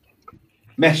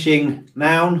 meshing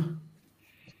noun.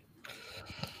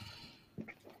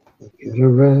 Get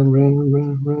around,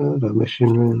 round, I'm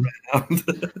meshing round.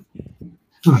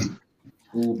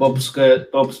 Ooh, Bob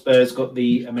Spur's got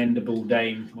the amendable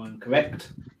Dame one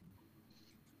correct.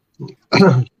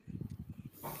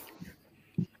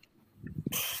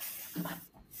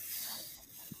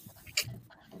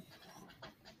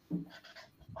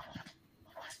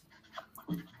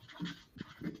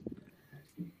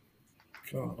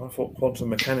 God, I thought quantum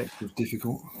mechanics was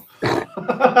difficult.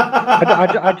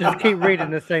 I just keep reading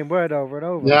the same word over and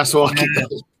over. Yeah, that's what I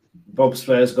Bob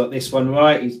Spur's got this one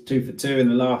right. He's 2 for 2 in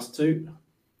the last 2.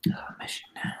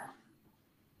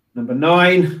 Number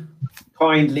 9,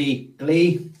 kindly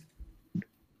Glee.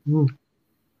 Sounds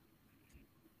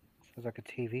like a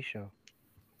TV show.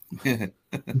 We'll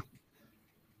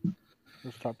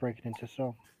start breaking into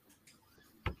song.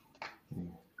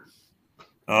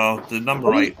 The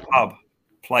number 8 pub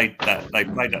played that. They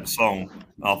played that song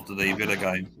after the Villa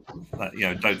game. That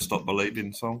 "Don't Stop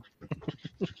Believing" song.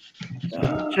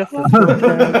 Just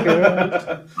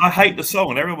I hate the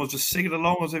song, and everyone was just singing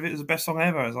along as if it was the best song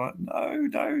ever. I was like, no,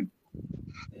 don't.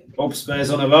 Bob Spurs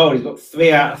on a roll. He's got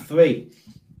 3 out of 3.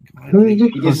 He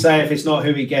did say if it's not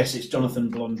who he guessed, it's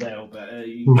Jonathan Blondell, but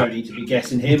you don't need to be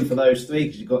guessing him for those 3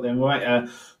 because you got them right.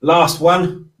 Last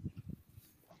one.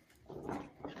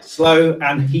 Slow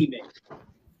and Haemic.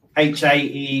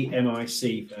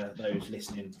 Haemic for those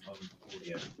listening on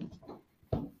audio.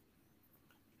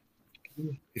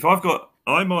 If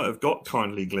I might have got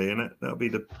Kindly Glee in it. That'll be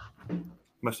the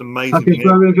most amazing Happy thing.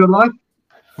 story of your life.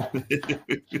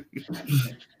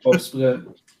 Bob Spur.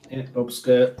 Yeah, Bob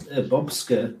Spur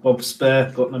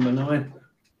got number 9.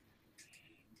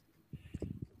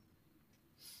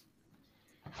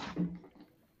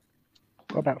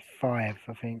 Got about 5,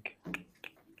 I think.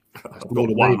 I've got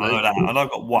 1. I know that. And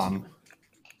I've got 1.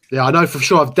 Yeah, I know for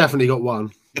sure. I've definitely got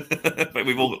 1. But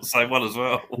we've all got the same one as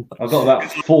well. I've got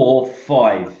about 4,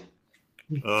 5.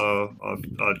 I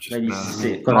just Maybe no.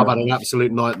 6. I've had an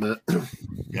absolute nightmare.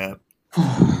 Yeah.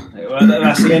 Well,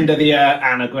 that's the end of the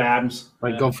anagrams.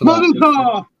 Thank God for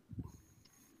that.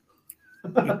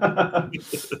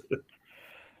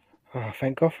 Oh,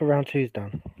 thank God for round 2's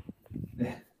done.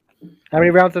 Yeah. How many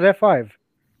rounds are there? 5?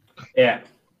 Yeah.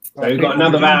 So we've got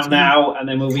another round now, and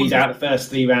then we'll read out the first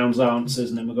 3 rounds'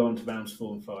 answers, and then we'll go on to rounds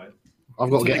 4 and 5. I've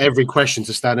got to get every question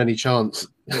to stand any chance.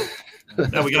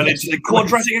 Now we're going into the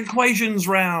quadratic equations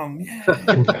round. Yeah.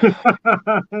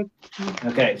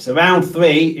 Okay, so round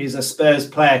 3 is a Spurs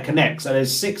player connect. So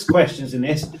there's 6 questions in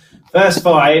this. First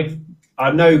 5,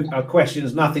 I know a question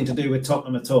has nothing to do with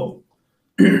Tottenham at all.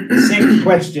 6th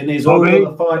question is all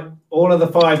of the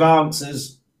 5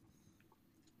 answers.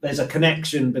 There's a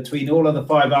connection between all of the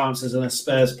 5 answers and a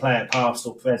Spurs player, past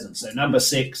or present. So number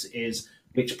 6 is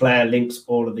which player links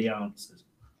all of the answers.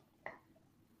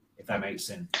 If that makes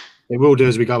sense. It will do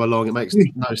as we go along. It makes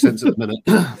no sense at the minute.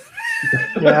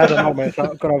 Yeah, I don't know, mate.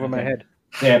 It's gone over my head.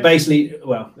 Yeah, basically,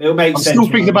 well, it'll make I'm sense. still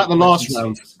thinking about the last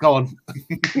round. Go on.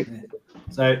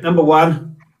 So, number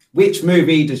 1, which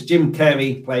movie does Jim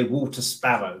Carrey play Walter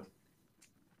Sparrow?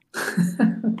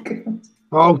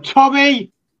 Oh,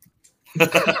 Tommy!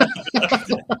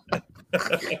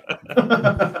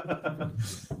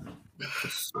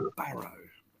 Sparrow.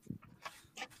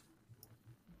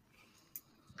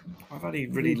 I've only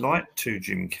really liked 2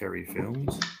 Jim Carrey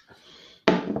films.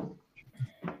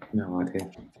 No idea.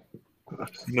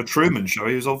 In the Truman Show,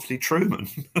 he was obviously Truman.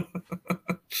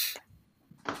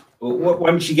 Well,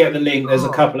 once you get the link, there's a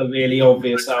couple of really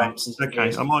obvious answers.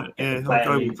 Okay, I might. Yeah, I'll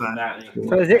go with that.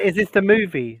 So is this the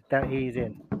movie that he's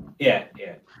in? Yeah.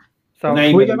 So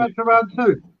Name We of go the- back to round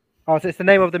 2. Oh, so it's the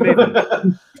name of the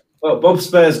movie. Well, Bob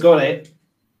Spur's got it.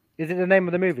 Is it the name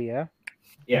of the movie? Yeah.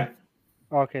 Yeah.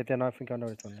 Okay, then I think I know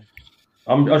it's on there.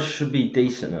 I should be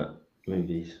decent at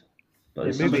movies. But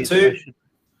it's Number 2.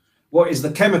 What is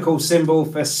the chemical symbol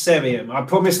for cerium? I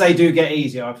promise they do get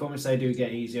easier.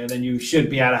 Then you should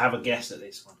be able to have a guess at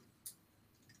this one.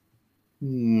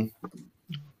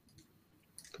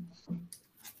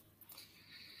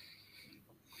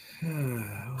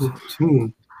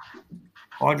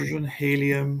 Hydrogen,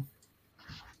 helium.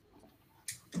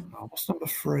 Oh, what's number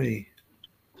 3?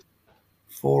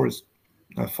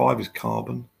 5 is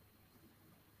carbon.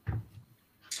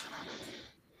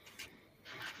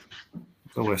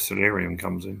 That's where solarium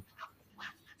comes in.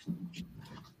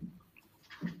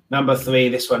 Number 3,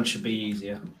 this one should be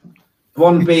easier.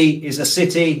 Brøndby is a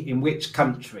city in which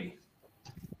country?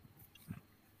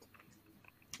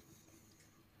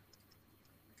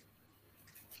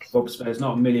 Bob Spur's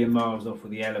not a million miles off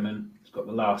with the element. It's got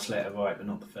the last letter right, but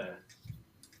not the first.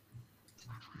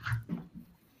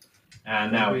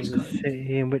 And now he's got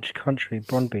City in which country?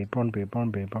 Brøndby.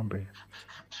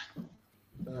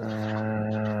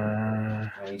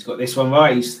 he's got this one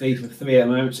right. He's 3 for 3 at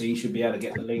the moment, so he should be able to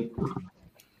get the link.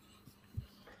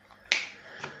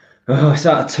 Oh, it's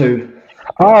out of 2.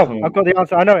 Oh, I've got the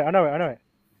answer. I know it.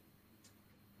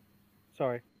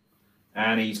 Sorry.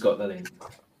 And he's got the link.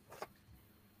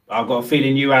 I've got a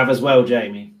feeling you have as well,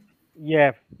 Jamie.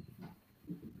 Yeah.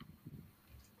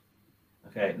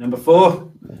 Okay, number 4.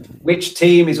 Which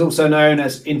team is also known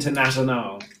as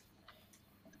Internacional?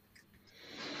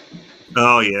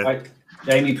 Oh, yeah. Right.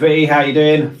 Jamie Pretty, how you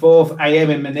doing? 4 a.m.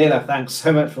 in Manila. Thanks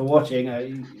so much for watching.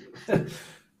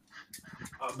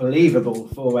 Unbelievable,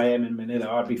 4 a.m. in Manila.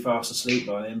 I'd be fast asleep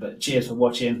by then, but cheers for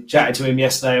watching. Chatted to him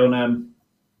yesterday on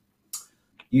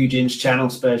Eugene's channel,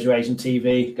 Spurs Eurasian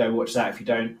TV. Go watch that if you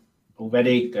don't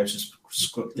already. Go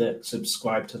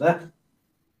subscribe to that.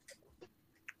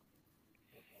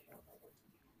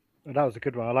 That was a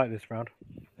good one. I like this round.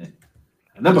 And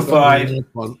number 5,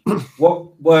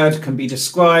 what word can be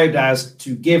described as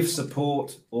to give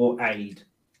support or aid?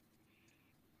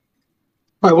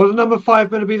 Right, wasn't number 5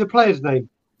 going to be the player's name?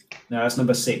 No, that's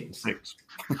number 6. 6.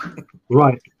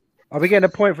 Right. Are we getting a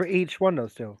point for each one though?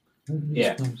 Still.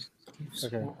 Yeah.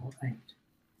 Okay.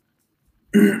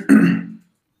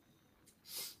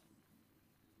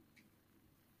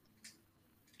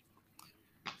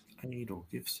 Aid or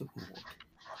give support.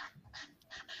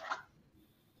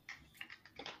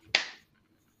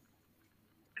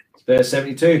 Spurs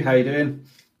 72, how you doing?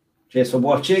 Cheers for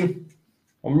watching.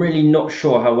 I'm really not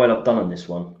sure how well I've done on this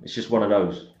one. It's just one of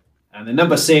those. And then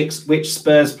number 6, which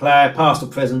Spurs player, past or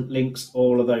present, links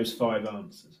all of those 5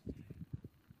 answers?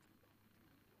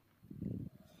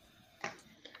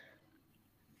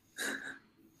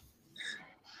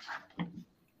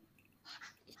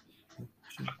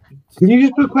 Can you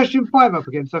just put question 5 up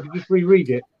again so I can just reread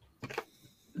it?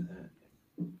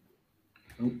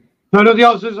 No, the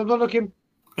answers. I'm not looking.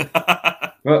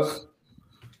 Well,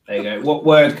 There you go. What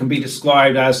word can be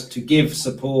described as to give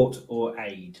support or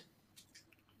aid?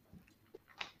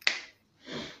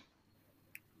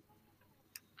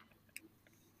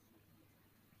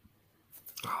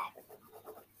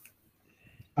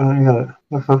 Yeah.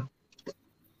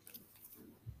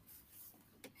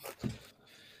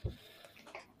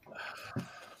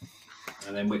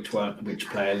 And then which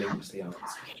player links the answer?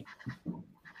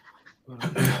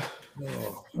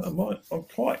 I'm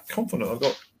quite confident I've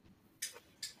got,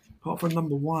 apart from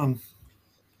number 1.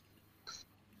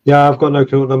 Yeah, I've got no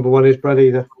clue what number 1 is, Brad,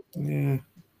 either. Yeah.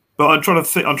 But I'm trying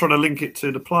to link it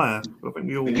to the player. I think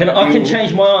we all. I can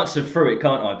change my answer through it,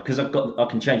 can't I? Because I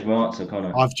can change my answer, can't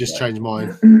I? I've just changed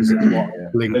mine.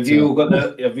 Linked Have you all got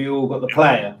the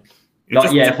player?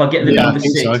 Like, yeah, if I get the Yeah, I number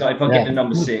think 6, so. like if I Yeah. get the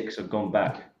number 6, I've gone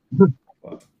back.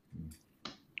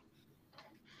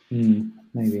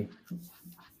 Maybe.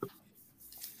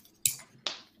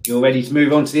 You're ready to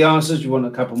move on to the answers? You want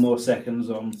a couple more seconds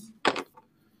on?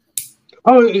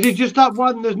 Oh, is it just that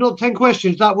one? There's not 10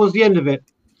 questions. That was the end of it.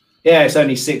 Yeah, it's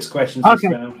only 6 questions Okay.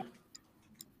 this round.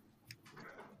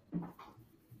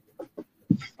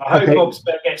 I hope Okay. Bob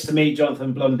Spur gets to meet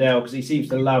Jonathan Blundell because he seems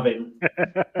to love him.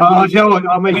 I'll tell you what,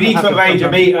 I'll make We it need to happen. arrange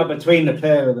a meet up between the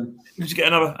pair of them. Just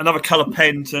get another colour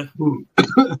pen to.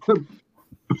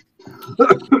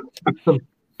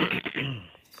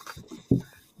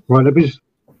 Right, let me just.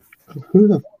 Who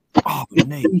the Oh, the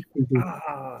knee.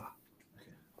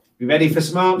 You ready for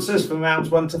some answers from rounds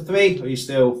 1 to 3, or you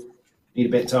still need a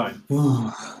bit of time?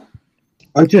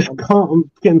 I just can't.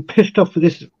 I'm getting pissed off for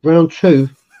this round 2.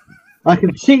 I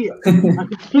can see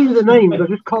the names. I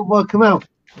just can't work them out.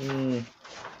 I'm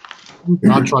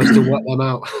trying to still work them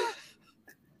out.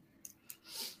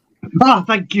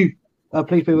 Thank you.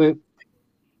 Please be with.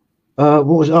 What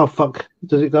was? Oh, fuck.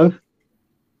 Does it go?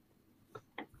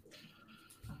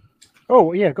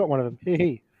 Oh yeah, got one of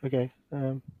them. Okay.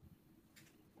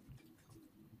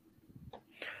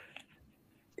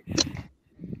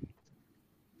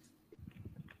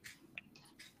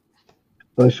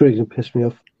 Oh, it's really gonna piss me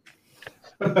off.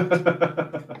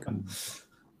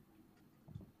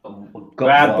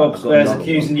 Brad, Bob Spur's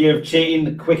accusing you of cheating.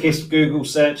 The quickest Google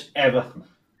search ever.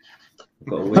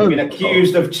 You've been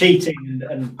accused of cheating,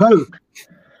 and Who?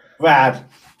 Brad.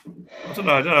 I don't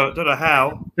know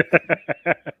how.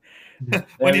 There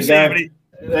When you we see go. how many.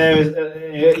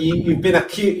 You've been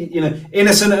accused,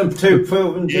 innocent until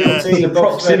proven guilty. It's the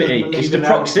Bob Spur proximity. doesn't It's believe the in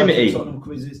proximity. Tottenham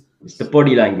quizzes. It's the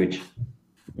body language.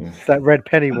 It's that red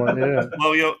penny one. Yeah.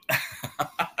 Well, you're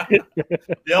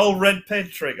the old red pen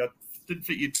trick. I didn't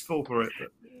think you'd fall for it. But...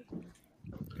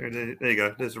 There you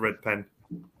go. There's a red pen.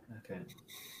 Okay.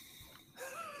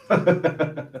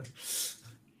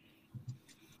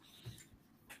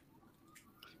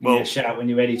 Well, shout when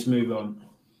you're ready to move on.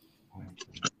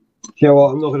 You know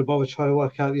what? I'm not going to bother trying to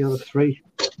work out the other 3.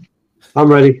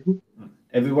 I'm ready.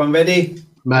 Everyone ready?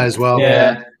 May as well.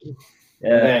 Yeah.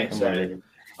 Okay, I'm so ready.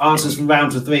 answers from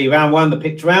round to 3. Round 1, the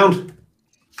picked round.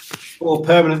 4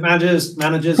 permanent managers.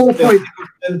 4 Bill points.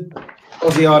 Hamilton,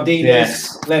 Ozzy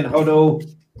Ardiles, Glenn Hoddle,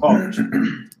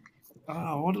 Poch.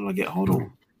 oh, why did I get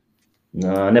Hoddle?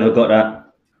 No, I never got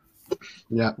that.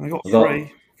 Yeah. I got I got-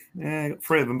 3. Yeah, I got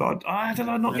 3 of them, but I did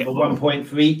I not get Number Hoddle? 1 point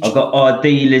for each. I got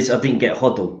Ardiles. I didn't get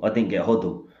Hoddle. I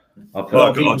put A lot of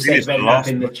Oh, people God, said Ardiles Ben the Knapp last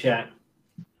in the one. chat.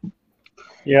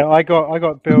 Yeah, I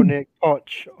got Bill, Nick,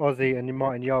 Poch, Ozzy, and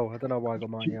Martin Yo. I don't know why I got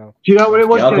Martin Yo. Do you know what it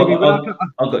was? Yeah, I Jamie?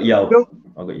 got Yo. Bill-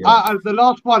 I got Yo. The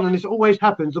last one, and this always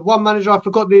happens. The one manager I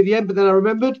forgot near the end, but then I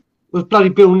remembered was bloody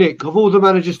Bill Nick. Of all the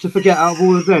managers to forget out of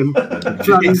all of them,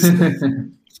 bloody,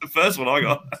 It's the first one I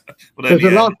got. Well, there's the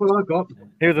yeah. last one I got.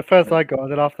 He was the first I got,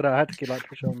 and then after that, I had to keep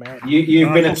pushing on my head.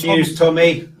 You've been Oh, accused,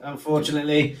 Tommy.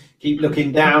 Unfortunately, keep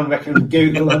looking down. Reckon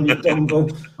Google on your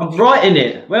dongle. I'm writing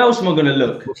it. Where else am I going to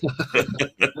look?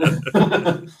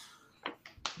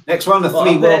 Next one, the Well,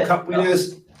 three up World there. Cup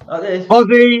winners. Like this.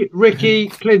 Ozzy, Ricky,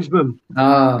 Klinsmann.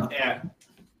 Ah, Yeah,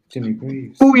 Jimmy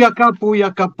Greaves. Booyaka,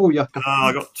 booyaka, booyaka.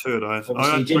 I got two of those. I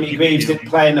obviously had Jimmy Ricky Greaves Williams. didn't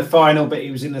play in the final, but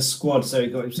he was in the squad, so he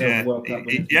got himself Yeah, a World Cup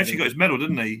winner. he actually got his medal,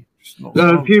 didn't he? Just not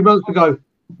A few months ago.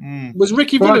 Was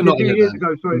Ricky Right, Villa a not few in it years then?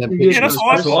 ago. Sorry, And a then few years Yeah, that's ago.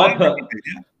 what I That's what I thought. put.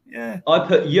 Yeah. I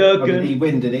put Oh, did he Jurgen,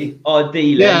 win, did he?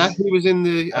 Ardiles, Yeah, he was in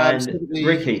the and 70,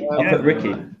 Ricky. I yeah. put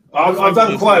Ricky. I've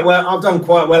done quite well. I've done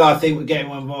quite well, I think, with getting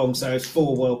one wrong. So it's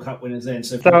 4 World Cup winners then.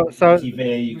 So, So Ricky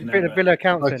Villa, you can have it. Villa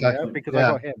counts in, Okay. yeah, because Yeah.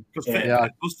 I got him. Because Yeah.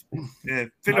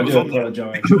 Villa I was do on there.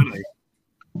 apologise. Surely.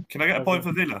 Can I get a point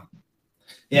for Villa?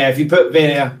 Yeah, if you put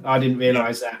Villa, I didn't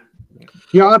realise that.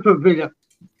 Yeah, I put Villa.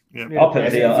 Yeah. I put Yeah,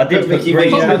 Villa. I did put Ricky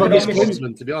Greaves. Villa. I can't believe I missed I missed-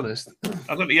 Klinsmann, to be honest.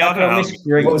 I don't think I I don't know. missed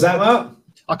Greaves. What was that, Mark?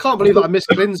 I can't believe that I missed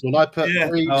Klinsmann. I put Yeah.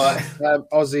 Greaves, Alright.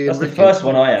 Ozzy, That's and the Ricky. first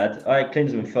one I had. I had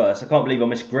Klinsmann first. I can't believe I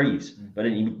missed Greaves, but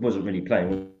he wasn't really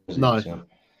playing. Was he? No. So-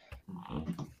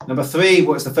 Number 3,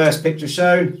 what's the first picture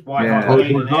shown? White Yeah. Hart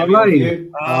Lane White and Hart aerial Lane.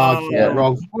 view. Yeah,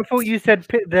 wrong. I thought you said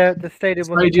the stadium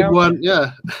was Stadium one,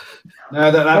 yeah.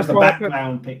 No, that was That's the what I put.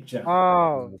 background picture.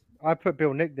 Oh, I put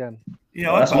Bill Nick then.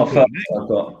 Yeah, That's I my put first Nick. one I've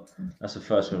got. That's the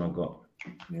first one I've got.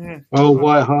 Yeah. Oh,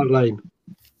 White Hart Lane.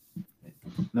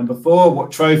 Number 4,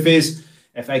 what trophies?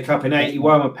 FA Cup in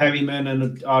 81 with Perryman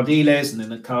and Ardiles, and then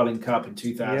the Carling Cup in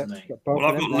 2008. got both Well,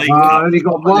 I've of got them. League I Cup. only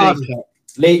got one.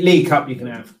 League Cup you can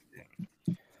have.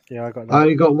 Yeah, I got I that.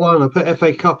 only got one. I put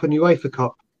FA Cup and UEFA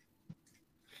Cup.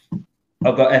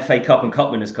 I've got FA Cup and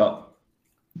Cup Winners' Cup.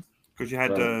 Because you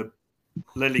had Right.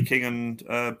 Lily King and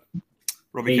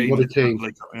Robbie Keane. Keane. Robbie Keane.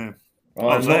 League Cup, yeah. I'm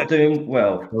was not doing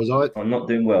well. Was I? I'm not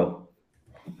doing well.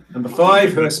 Number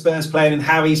 5, who are Spurs playing in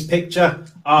Harry's picture?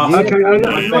 Okay, My I favourite want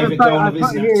to say, goal I of his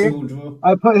put here, natural draw.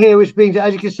 I put here, which means,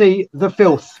 as you can see, the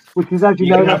filth, which is, as you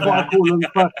know, that's what I call them.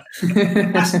 But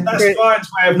That's Brian's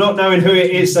way of not knowing who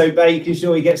it is, so making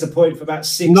sure he gets a point for about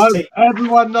 16. no,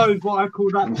 everyone knows what I call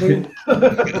that thing.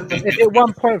 Is it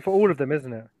 1 point for all of them,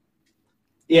 isn't it?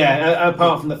 Yeah,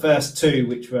 apart from the first 2,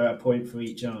 which were a point for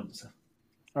each answer.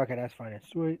 Okay, that's fine.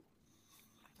 Sweet.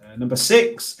 Number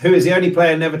 6, who is the only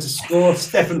player never to score?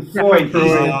 Stefan Freund. He's in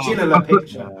a Ginola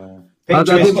picture.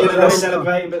 Picture is Ginola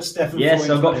celebrating, but Stefan Yes,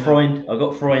 Freund's I got not in Freund. I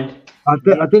got Freund. I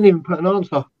didn't even put an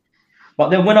answer. But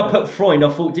then when I put Freund,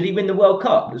 I thought, did he win the World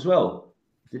Cup as well?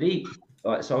 Did he?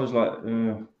 Like, so I was like,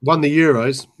 Won the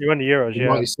Euros. You won the Euros, yeah.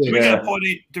 96. Do we Yeah. get a point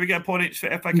each? Do we get a point each for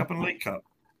FA Cup and League Cup?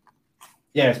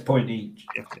 Yeah, it's point each.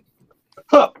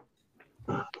 Yeah.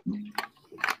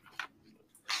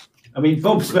 I mean,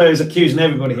 Bob Spurs accusing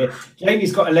everybody here.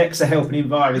 Jamie's got Alexa helping him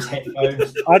via his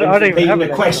headphones. I don't even Repeating have the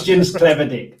Alexa. questions, clever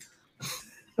dick.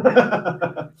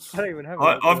 I don't even have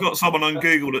it. I've got someone on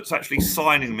Google that's actually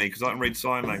signing me because I can read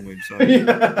sign language. So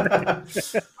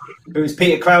Who is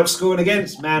Peter Crouch scoring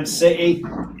against? Man City.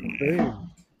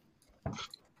 Boom.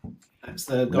 That's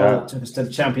the goal No. that took us to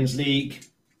the Champions League.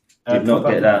 Did not for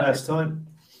get the that. First time.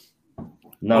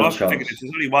 no well, I've chance. figured there's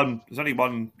only one. There's only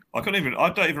one. I don't even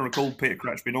recall Peter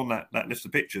Crouch being on that list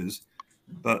of pictures.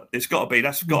 But it's got to be.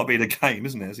 That's got to be the game,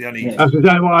 isn't it? It's the only. Yeah. That's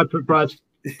exactly what I put, Brad.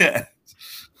 Yeah.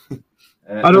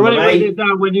 I'd already number written 8. it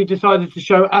down when you decided to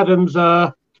show Adam's.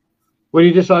 Answer.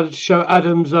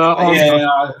 Yeah,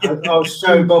 I'll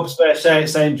show Bob Spurs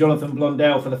saying Jonathan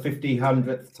Blondell for the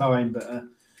 1,500th time. But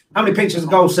how many pictures of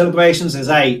goal celebrations? There's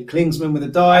 8. Klinsmann with a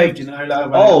dive. Ginola.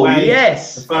 Oh,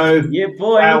 yes. Defoe. Yeah,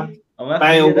 boy. Bale, I'm happy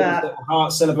Bale with with a that. little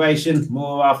heart celebration.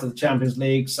 More after the Champions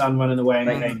League. Sun running away in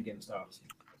a Thank game against Arsenal.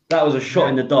 That was a shot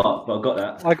in the dark, but I got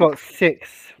that. I got 6.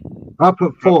 I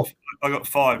put 4. I got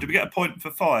 5. Did we get a point for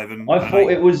 5? And I thought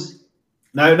it was.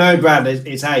 No, Brad,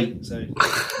 it's 8. So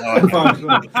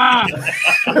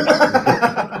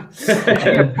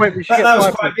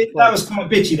that was quite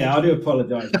bitchy there. I do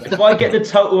apologise. If I get the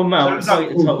total amount,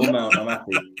 That was I'm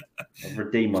happy. I've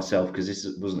redeemed myself because this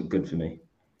wasn't good for me.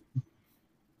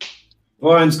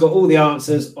 Brian's got all the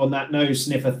answers on that nose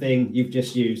sniffer thing you've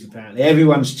just used. Apparently,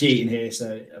 everyone's cheating here.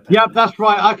 So Yeah, that's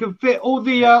right. I can fit all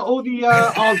the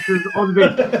answers on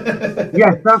this.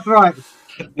 Yes, that's right.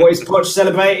 What is Poch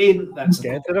celebrating? That's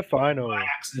Get to the final.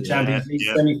 Ajax in the Champions League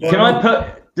Yeah. semi-final. Can I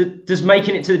put does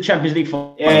making it to the Champions League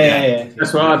final? Yeah.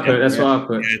 That's what I put. That's what I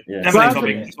put. Yeah, Yeah. definitely Brad-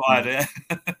 something inspired. Yeah.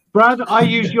 Brad, I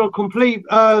used your complete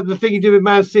the thing you did with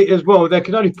Man City as well. There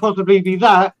can only possibly be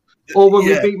that, or when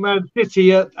Yeah. we beat Man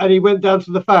City and he went down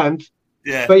to the fans.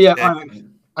 Yeah. But yeah,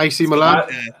 AC Milan.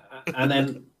 And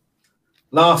then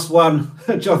last one,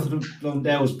 Jonathan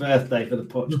Blondell's birthday for the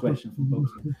Poch question. From Bob.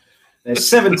 There's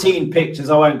 17 pictures.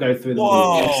 I won't go through them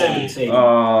all. Whoa. 17. Put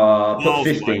Oh,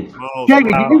 15. my God.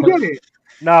 Jamie, did you get it?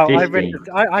 No, I read.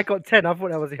 15. I got 10. I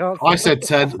thought that was the answer. I said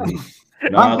 10.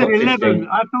 No, I I said got 11. 15.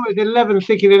 I thought it was 11,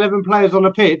 thinking 11 players on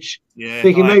a pitch, Yeah,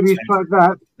 thinking I had maybe he's 10.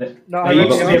 tried that. No, There I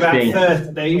used to be about 15.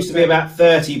 30. There used to be about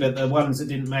 30, but the ones that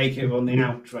didn't make it were on the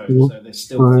outro, so there's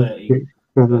still 5, 30. 6,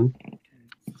 7,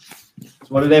 So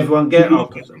what did everyone get? I'll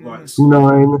get them right.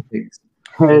 9,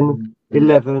 10,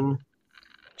 11,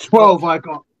 12 I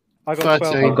got. I got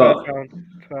 12. 13. I got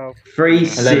 12. 3,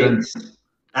 11. 6,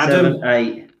 Adam? 7,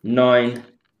 8, 9,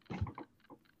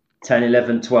 10,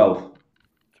 11, 12.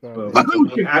 12.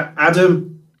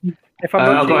 Adam? If I'm I've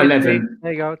not got cheating, 11.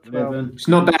 there you go. 12. 11. It's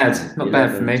not bad. Not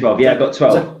bad for me. 12. Yeah, I got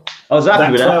 12. I was Is happy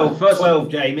that with 12, that. First 12,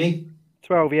 Jamie?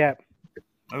 12, yeah.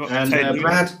 I got And 10.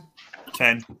 Brad?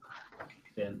 10.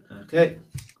 10. Okay.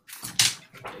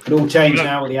 It all changed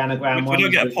now with the anagram We one. don't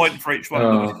get a point for each one.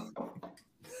 do we?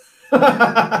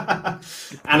 Oh.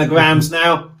 Anagrams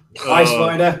now. Ice Oh.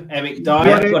 Rider, Eric Yeah,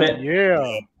 Dyer. got it.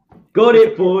 Yeah. Got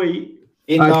it, boy.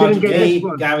 In I large couldn't get key, this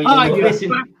one. Gary Ah, Lineker. you Listen.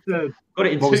 bastard. Got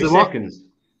it in What was 2 the what? seconds.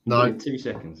 No. Got it in 2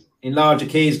 seconds. In larger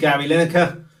keys, Gary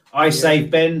Lineker. I Save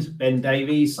Bend, Ben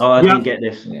Davies. Oh, I Yeah. didn't get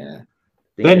this. Yeah. Didn't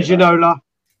Ben get that. Ginola.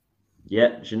 Yeah,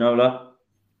 Ginola.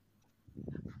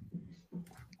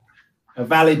 A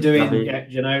valid doing, Lovely.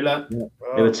 Ginola.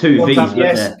 There were 2 What V's, up, weren't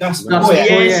yes, there? Gus Gus Boyer.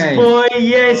 Boyer. Yes, boy,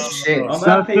 yes. Shit. I'm That's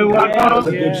happy. the one. Yeah. That was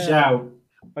a good Yeah. shout.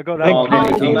 I got Hey, that. Oh, Lemmy Lemmy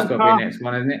King's King. got to be next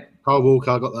one, isn't it? Carl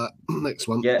Walker, I got that. Next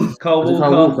one. Yeah, Cole Was it Walker.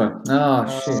 Cole Walker?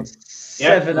 Oh, shit.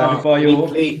 7 Mark Adebayor.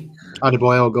 Weekly,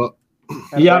 Adebayo, I got.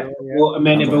 Yeah. What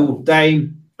Amenable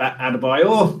Dane,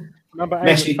 Adebayor. Number 8.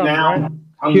 Message now.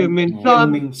 Heung-min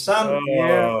Son. Heung-min Son.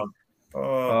 Yeah.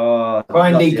 Oh,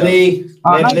 Kindly bloody Glee.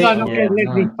 I hope Ledley. I'm not Yeah. getting Leslie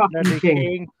Leslie fucking King.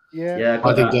 King. Yeah. hell. Yeah, I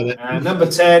got didn't that. get it. Number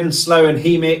 10, Slow and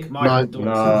Hemic, Michael No. Dawson.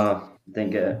 No, didn't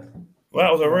get it. Well,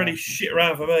 that was a really shit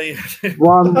round for me.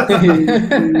 1, 2,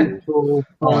 3, 4,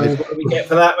 5. What do we get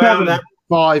for that round? Seven.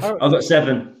 5. Oh, I got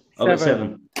 7. I got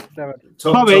 7. 7.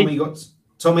 Tommy.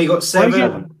 Tommy got 7. I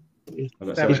got He's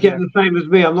 7. getting the same as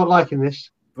me. I'm not liking this.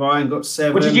 Brian got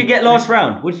 7. What did you get last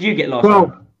round? What did you get last 12.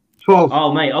 round? 12.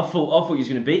 Oh, mate, I thought you was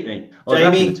going to beat me. I was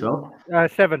happy Jamie? with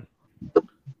 12. 7.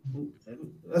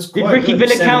 That's Did quite Ricky good,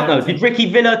 Villa 7 count out though? of Did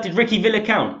Ricky Villa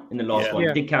count in the last Yeah. one?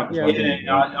 Yeah. He did count as Yeah. well, didn't he?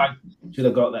 Yeah, I should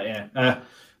have got that, yeah.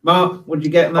 Mark, what did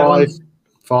you get in that 5. one?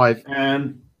 5.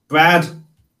 And Brad,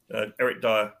 Eric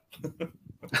Dyer.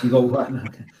 you got one.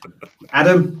 Okay.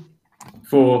 Adam?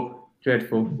 4.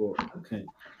 Dreadful. Okay.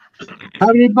 How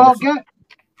many did Mark get?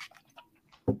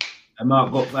 And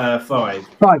Mark got 5.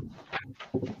 5.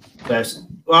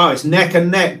 Wow, it's neck and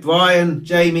neck. Brian,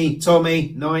 Jamie,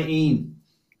 Tommy, 19.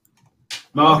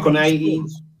 Mark on 18.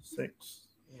 6.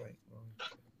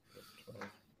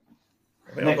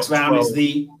 I think I've Next got round 12. is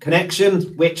the connection.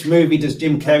 Which movie does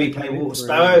Jim Carrey play Water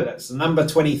Sparrow? That's the number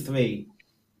 23.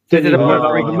 Didn't even,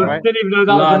 Oh, didn't even know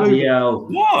that was a Bloody movie. hell.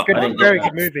 What? Good, I didn't very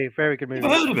get good movie. Very good movie.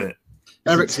 Never heard of it.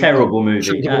 It's a terrible movie.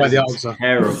 Shouldn't give away the That is answer. a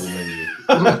terrible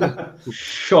movie.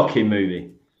 Shocking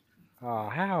movie. Oh,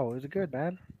 how? It was good,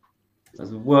 man. That's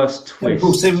the worst Simple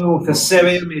twist. Symbol for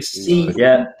Syrium is C.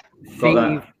 Yeah, got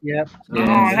that. Steve, yep. Oh,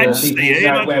 I had People Steve.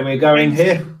 know where we're going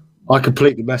here. I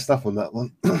completely messed up on that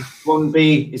one.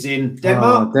 1B is in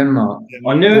Denmark. Oh, Denmark.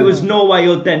 I knew it was Norway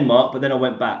or Denmark, but then I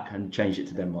went back and changed it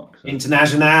to Denmark. So.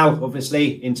 International,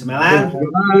 obviously, Inter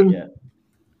Milan. Yeah.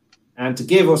 And to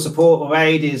give or support or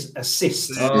aid is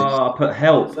assist. Oh, I put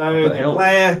help. I So put the help.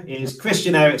 player is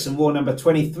Christian Eriksen, war number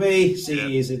 23.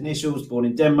 C is his initials, born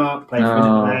in Denmark, played for Inter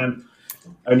Oh. Milan.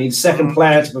 Only the second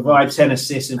player to provide 10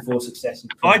 assists in 4 successive.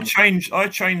 I changed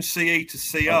CE to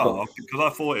CR because I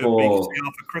thought it would be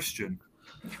CR for Christian.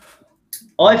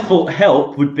 I thought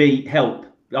help would be help.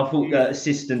 I thought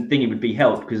assistant thingy would be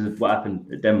help because of what happened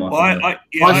at Denmark. Well, I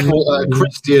I thought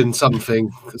Christian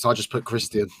something, so I just put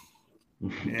Christian.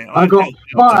 I got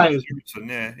 5.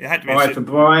 Yeah, it had to be. 5 for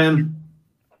Brian.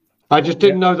 I just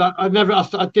didn't know that. I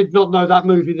did not know that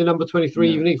movie, the number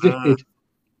 23, even existed.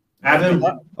 Adam.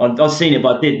 I've seen it,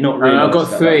 but I did not realise. I've got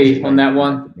that 3 was on that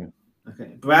one.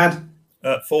 Okay. Brad.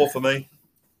 4 for me.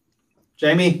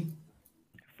 Jamie.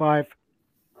 5.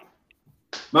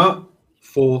 Mark.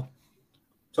 4.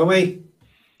 Tommy.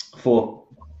 4.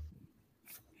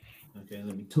 Okay,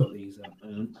 let me tot these up.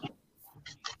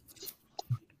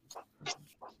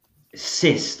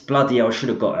 Assist. Bloody hell, I should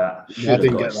have got that. Should Yeah, I have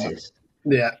didn't got get that. assist.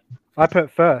 Yeah. I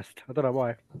put first. I don't know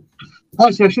why.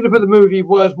 Actually, I should have put the movie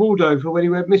Where's Waldo for when he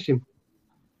went missing.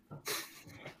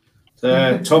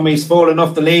 So Tommy's fallen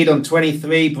off the lead on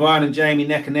 23. Brian and Jamie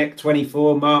neck and neck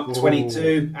 24. Mark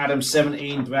 22. Adam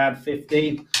 17. Brad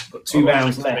 15. Got 2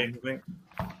 rounds left.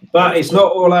 But it's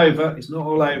not all over. It's not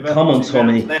all over. Come on, 2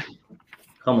 Tommy. rounds left.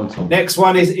 Come on, Tom. Next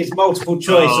one is multiple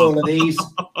choice. Oh. All of these.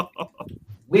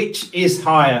 Which is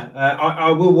higher? I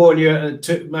will warn you.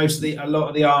 A lot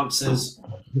of the answers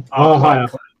are higher.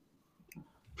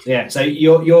 Yeah. So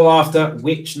you're after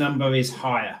which number is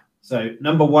higher. So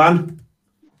number 1,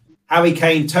 Harry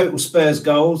Kane total Spurs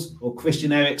goals or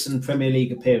Christian Eriksen Premier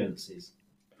League appearances.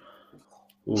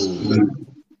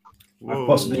 I've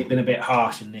possibly been a bit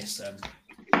harsh in this.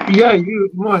 Yeah,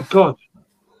 my God.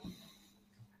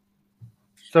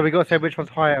 So we got to say which one's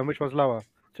higher and which one's lower.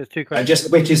 So it's 2 questions.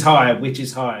 Just which is higher? Which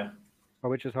is higher? Oh,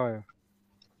 which is higher?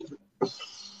 I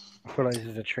feel like this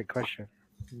is a trick question.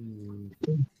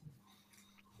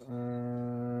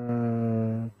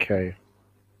 Okay.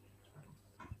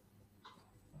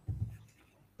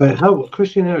 But how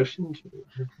Christian Eriksen?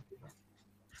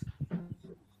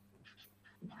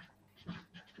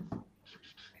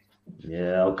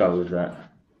 Yeah, I'll go with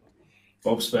that.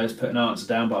 Bob Spurs put an answer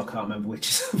down, but I can't remember which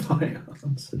is the right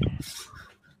answer.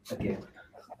 Again.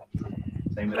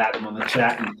 Same with Adam on the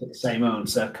chat. You put the same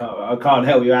answer. I can't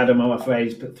help you, Adam. I'm afraid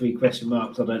he's put 3 question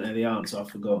marks. I don't know the answer. I've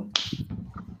forgotten.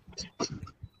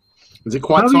 Is it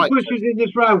quite How tight? many questions in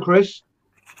this round, Chris?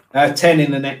 10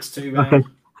 in the next 2 rounds. Okay.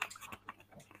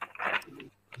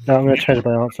 No, I'm going to change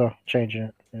my answer. Change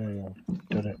it. Yeah.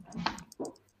 Did it.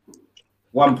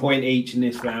 1 point each in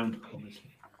this round. Obviously.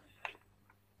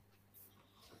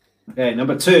 Okay,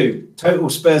 number 2. Total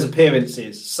Spurs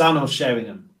appearances. Son or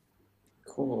Sheringham?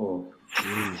 Cool.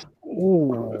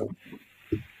 Ooh.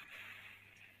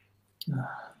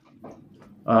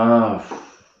 And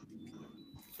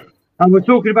we're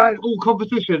talking about all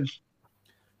competitions.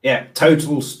 Yeah,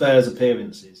 total Spurs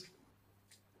appearances.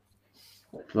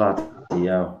 Bloody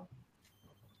hell.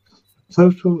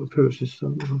 Total appearances.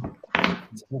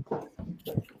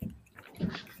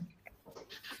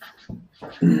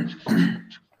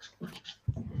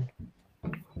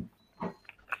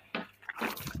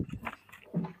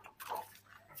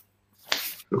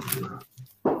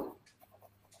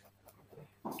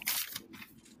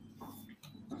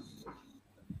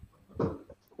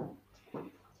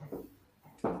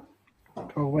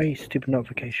 Go away, stupid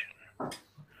notification.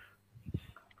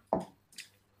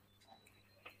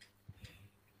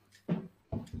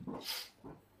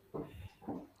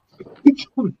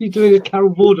 You're doing a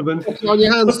Carol Vorderman. What's on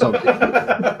your hands, Tom?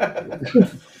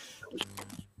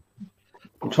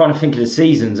 I'm trying to think of the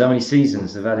seasons. How many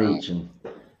seasons they've had each? And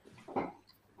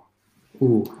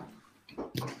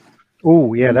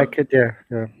Oh, yeah, that could, yeah.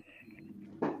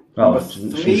 oh,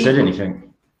 she said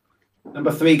anything.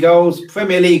 Number 3 goals.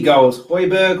 Premier League goals.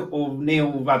 Højbjerg or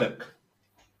Neil Ruddock?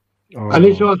 Oh. And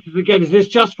this answers again. Is this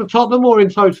just for Tottenham or in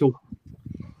total?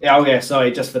 Yeah, oh yeah,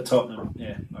 sorry, just for Tottenham.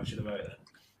 Yeah, I should have wrote that.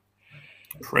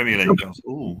 Premier League goals.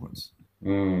 Ooh, that's...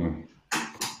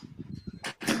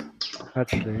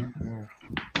 Actually,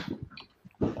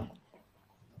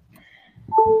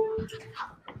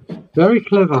 Very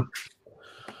clever.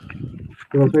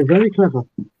 Well, they're very clever.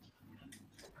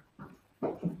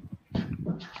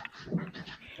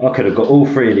 I could have got all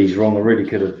 3 of these wrong. I really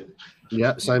could have.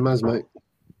 Yeah, same as mate.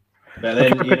 But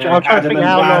then you know,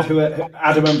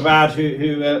 Adam and Brad,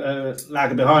 who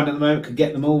lagging behind at the moment, could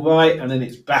get them all right, and then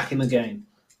it's back in the game.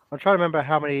 I'm trying to remember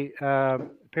how many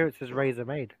appearances Razor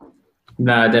made.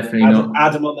 No, definitely not.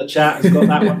 Adam on the chat has got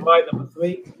that one right, number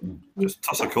 3. Just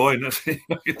toss a coin. That's it.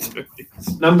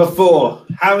 Number 4,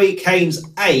 Harry Kane's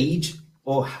age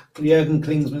or Jurgen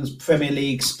Klinsmann's Premier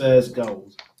League Spurs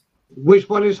goals? Which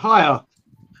one is higher?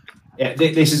 Yeah,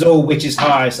 this is all which is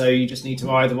higher, so you just need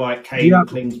to either write Kane or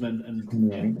Klinsmann.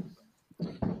 And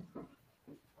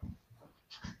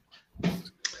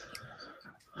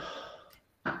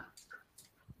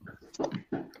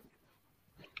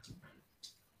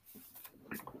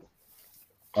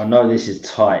I know this is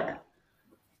tight.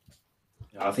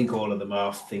 I think all of them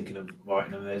are thinking of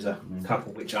writing them. There's a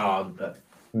couple which aren't, but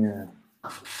Yeah.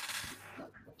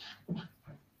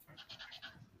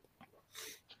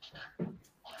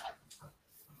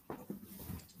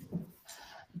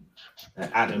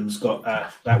 Adam's got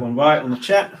that one right on the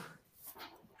chat.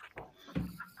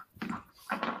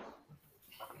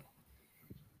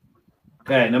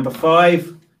 Okay, number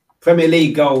 5, Premier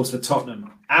League goals for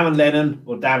Tottenham. Aaron Lennon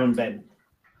or Darren Bent?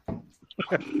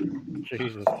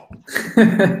 Jesus.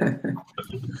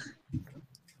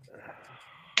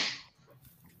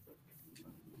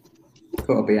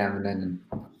 Gotta be Aaron Lennon.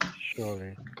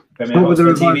 Surely. Premier League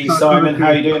TV, Simon, how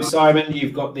are you doing, Simon?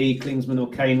 You've got the Klinsmann or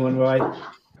Kane one right.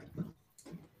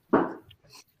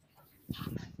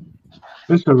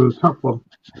 This is a real tough one.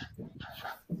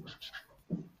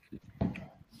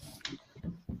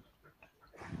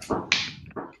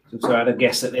 So I had a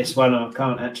guess at this one. I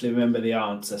can't actually remember the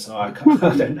answer, so I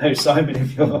don't know, Simon,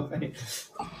 if you're right.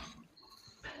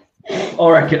 I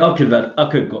reckon I could have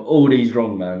got all these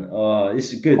wrong, man. Oh,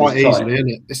 this is good. Quite It's tight. easily, isn't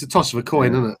it? It's the toss of a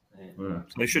coin, isn't it? Yeah.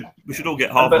 So we should all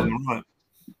get half of them right.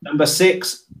 Number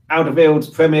 6, Alderweireld's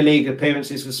Premier League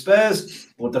appearances for Spurs,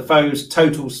 or Defoe's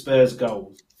total Spurs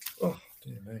goals. Oh,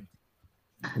 dear me.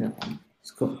 No,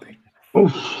 it's got to be.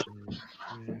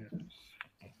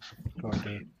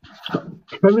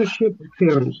 Premiership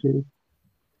appearances.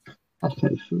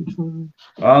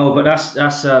 Oh, but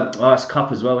that's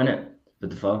cup as well, isn't it? For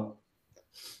Defoe.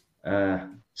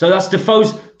 So that's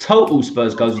Defoe's total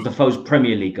Spurs goals or Defoe's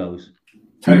Premier League goals?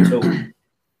 Total.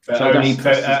 But So only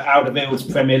that's- Alderweireld's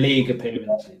Premier League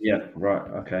appearances. Yeah, right.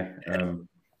 Okay. Yeah.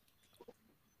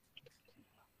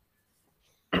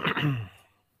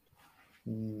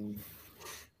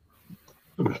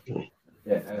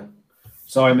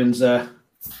 Simon's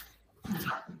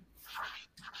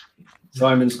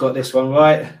got this one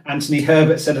right. Anthony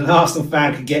Herbert said an Arsenal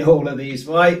fan could get all of these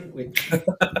right, which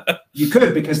you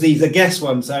could because these are guess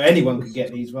ones, so anyone could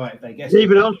get these right if they guess.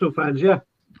 Even Arsenal fans, yeah.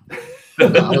 I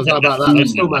don't know about that. I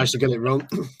still managed to get it wrong.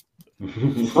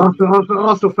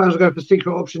 Arsenal fans will go for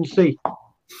secret option C.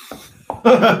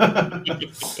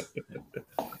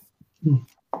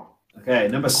 Okay,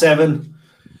 number 7.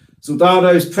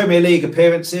 Soldado's Premier League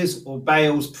appearances or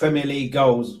Bale's Premier League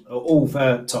goals are all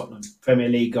for Tottenham. Premier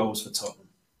League goals for Tottenham.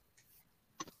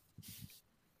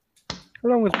 How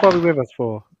long was Bobby with us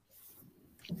for?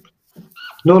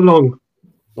 Not long.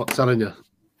 Not telling you.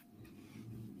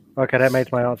 Okay, that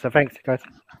makes my answer. Thanks, guys.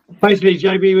 Basically,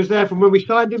 JB was there from when we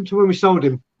signed him to when we sold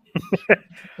him.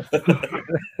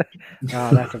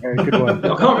 That's a very good one.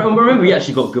 I can't remember. We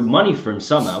actually got good money for him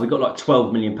somehow. We got like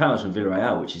 £12 million from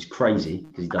Villarreal, which is crazy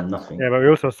because he's done nothing. Yeah, but we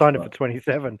also signed him for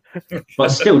 27. But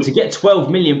still, to get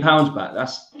 £12 million back,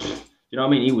 that's, you know what I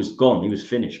mean? He was gone. He was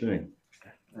finished, wasn't he?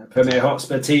 Premier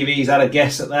Hotspur TV's had a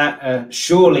guess at that.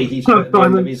 Surely he's put at the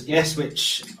end of his guess,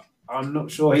 which I'm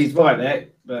not sure he's right there.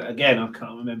 But again, I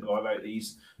can't remember. I wrote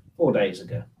these 4 days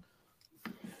ago.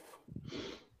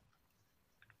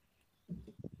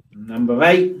 Number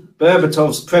 8,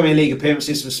 Berbatov's Premier League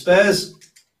appearances for Spurs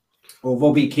or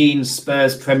Robbie Keane's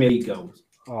Spurs Premier League goals.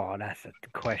 Oh, that's a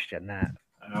question, that.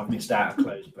 And I've missed out a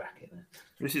closed bracket there.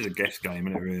 This is a guess game,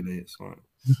 isn't it? Really, it's like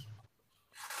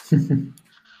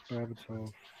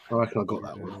Berbatov. I reckon I got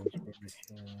that one.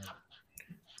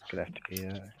 Could have to be.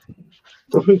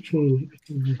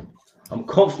 I'm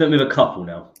confident with a couple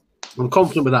now. I'm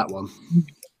confident with that one.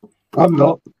 I'm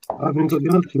not. I haven't got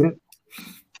the answer yet.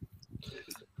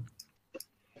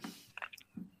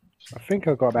 I think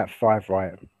I got about 5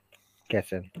 right.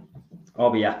 Guessing. I'll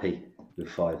be happy with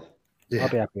 5. Yeah. I'll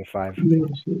be happy with 5.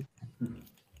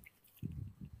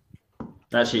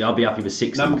 Actually, I'll be happy with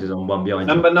 6 because I'm one behind.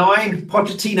 Number 9,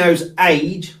 Pochettino's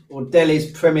age or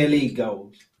Dele's Premier League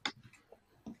goals.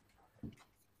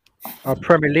 Our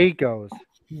Premier League goals.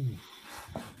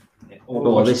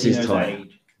 Or this is Pochettino's tight.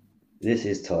 age. This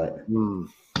is tight.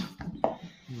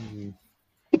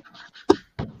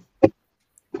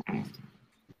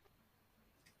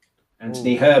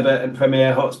 Anthony Herbert and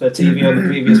Premier Hotspur TV on the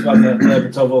previous one,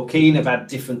 Berbatov or Keane, have had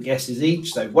different guesses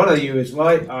each. So one of you is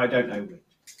right. I don't know which.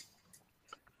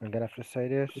 I'm going to have to say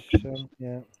this.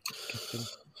 Yeah.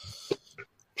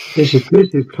 This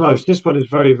is close. This one is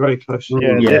very, very close.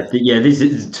 Yeah. This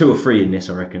is 2 or 3 in this,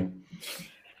 I reckon.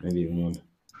 Maybe even 1.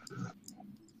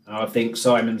 I think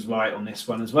Simon's right on this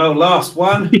one as well. Last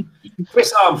one,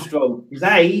 Chris Armstrong, his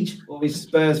age or his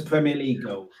Spurs Premier League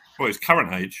goal? well, his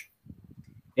current age.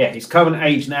 Yeah, his current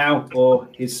age now or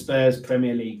his Spurs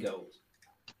Premier League goals.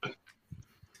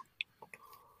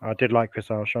 I did like Chris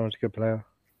Armstrong. He's a good player.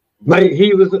 Mate,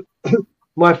 he was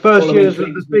my first Following year as a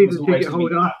Clinton season was always ticket to be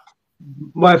holder. back.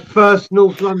 My first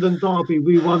North London derby,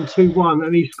 we won 2-1,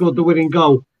 and he scored the winning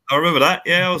goal. I remember that.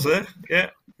 Yeah, I was there. Yeah.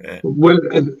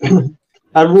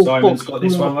 And Wolf Simon's Fox got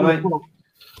this one right.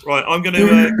 Right, I'm going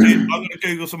to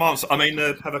Google some answers. I mean,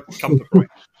 have a comfort break.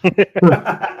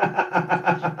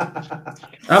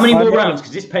 How many more rounds?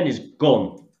 Because this pen is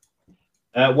gone.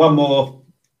 One more.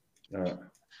 All right.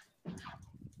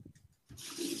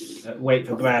 Wait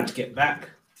for Brad to get back.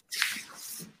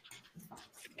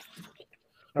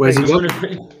 Where's he I'm gone?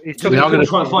 just going to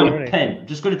try and find a pen. I'm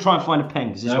just going to try and find a pen.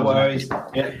 Because No worries.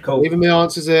 Yeah, cool. Even my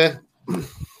answers here.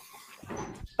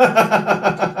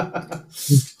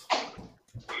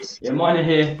 Yeah, mine are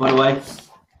here, by the way.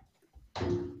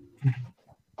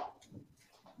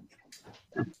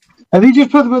 And he just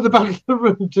put them at the back of the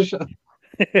room to show.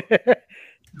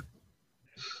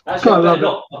 Actually,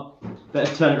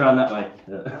 better turn it around that way.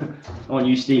 I want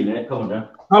you stealing it. Come on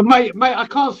now. Oh, mate, I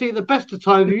can't see at the best of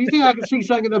times. If you think I can see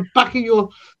something at the back of your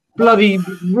bloody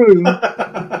room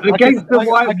against the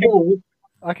white wall,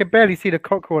 I can barely see the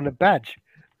cockerel on the badge.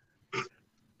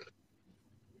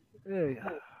 Yeah.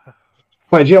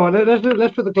 Wait, Joe,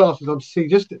 let's put the glasses on to see.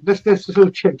 Let's sort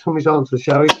of check Tommy's answers,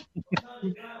 shall we?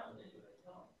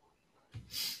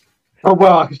 Oh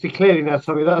well, I can see clearly now,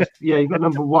 Tommy. You got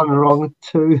number 1 wrong,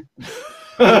 2.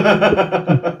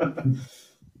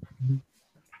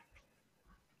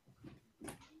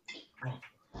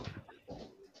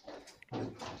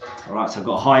 All right, so I've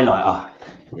got a highlighter.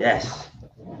 Yes.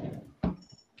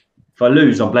 If I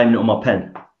lose, I'm blaming it on my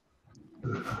pen.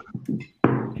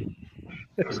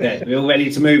 Okay, we're all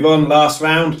ready to move on. Last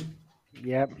round.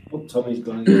 Yep. Oh, Tommy's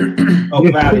gone again. Oh,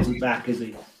 Brad isn't back, is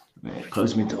he? Yeah,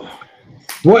 close my door.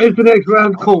 What is the next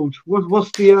round called?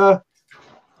 What's the Oh,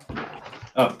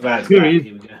 Brad's back. Period.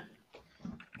 Here we go.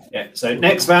 Yeah, so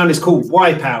next round is called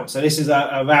Wipeout. So this is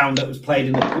a round that was played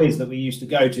in the quiz that we used to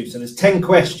go to. So there's 10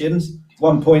 questions,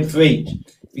 1 point for each.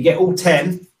 If you get all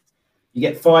 10, you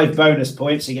get 5 bonus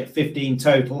points, so you get 15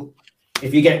 total.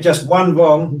 If you get just 1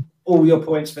 wrong, all your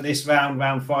points for this round,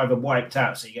 round 5, are wiped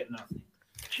out, so you get nothing.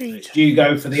 Jeez. Do you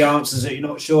go for the answers that you're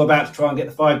not sure about to try and get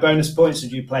the 5 bonus points, or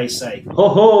do you play safe?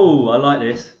 Ho, I like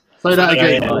this. Say that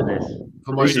again. I like this.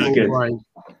 For my This is small good. brain.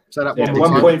 Say that Yeah, one more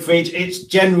 1 time. point for each. It's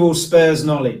general Spurs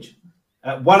knowledge.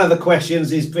 One of the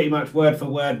questions is pretty much word for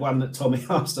word one that Tommy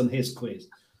asked on his quiz.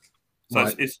 So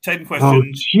Right. it's 10 Oh,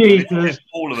 questions. If you Jesus. get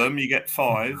all of them, you get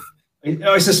 5.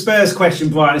 It's a Spurs question,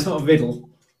 Brian. It's not a riddle.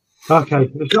 Okay,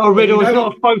 it's not a riddle. It's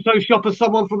not a Photoshop of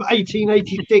someone from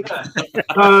 1886,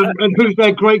 and who's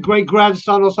their great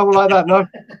grandson or something like that. No.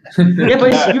 Yeah,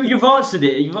 but you've answered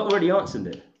it. You've already answered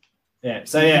it. Yeah.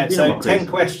 So You know 10 what, Chris?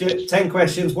 questions. 10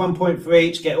 questions. 1 point for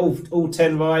each. Get all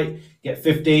 10 right. Get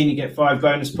 15. You get 5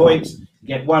 bonus points. You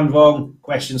get 1 wrong.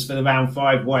 Questions for the round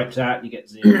 5 wiped out. You get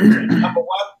 0. So number 1.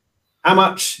 How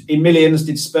much in millions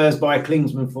did Spurs buy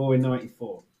Klinsmann for in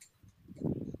 '94?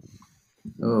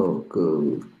 Oh,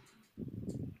 good.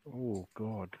 Oh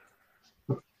God.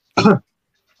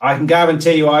 I can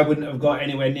guarantee you, I wouldn't have got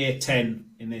anywhere near 10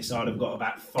 in this. I'd have got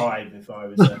about 5 if I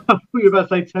was. I thought you were about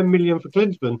to say 10 million for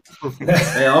Klinsmann.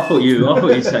 Yeah, I thought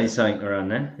you'd say something around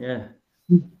there.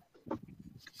 Yeah.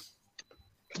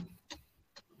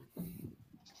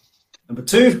 Number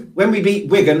 2, when we beat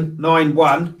Wigan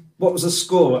 9-1, what was the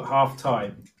score at half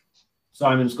time?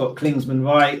 Simon's got Klinsmann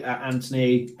right,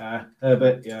 Anthony,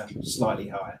 Herbert, slightly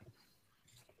higher.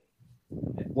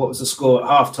 What was the score at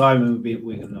half time when we beat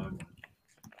Wigan 9-1?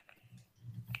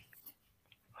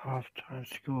 Half-time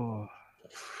score.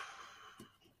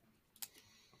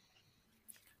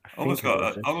 I almost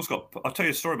got. I'll tell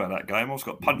you a story about that game. I almost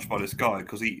got punched by this guy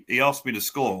because he asked me to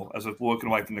score as I was walking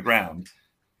away from the ground.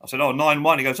 I said, "Oh,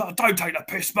 9-1." He goes, "Oh, don't take the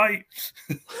piss, mate."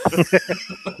 No,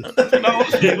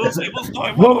 honestly, it was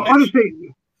 9-1. Well,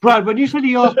 honestly, Brad, when you said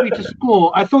he asked me to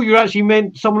score, I thought you actually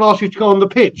meant someone asked you to go on the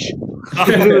pitch. Because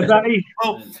it was that easy.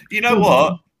 Well, you know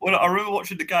what? Well, I remember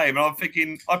watching the game and I'm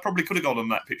thinking I probably could have gone on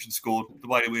that pitch and scored the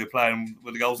way that we were playing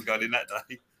when the goals were going in that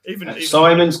day. Even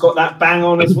Simon's got that bang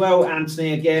on as well.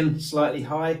 Anthony again, slightly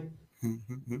high.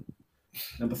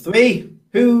 Number 3,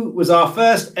 who was our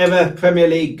first ever Premier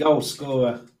League goal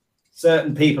scorer?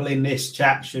 Certain people in this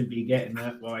chat should be getting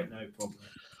that right, no problem.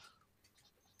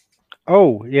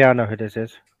 Oh yeah, I know who this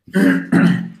is. So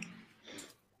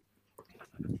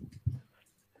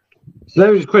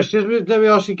let me just question. Let me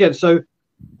ask you again. So,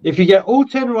 if you get all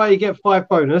 10 right, you get 5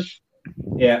 bonus.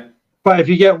 Yeah, But if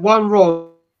you get 1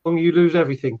 wrong, you lose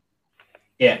everything.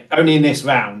 yeah, only in this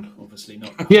round, obviously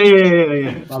not.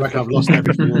 Yeah. I reckon I've lost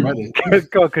everything already.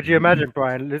 God, could you imagine,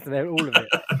 Brian? Listen to all of it.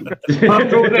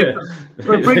 After all this,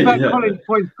 so bring back Yeah. Colin's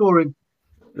point scoring.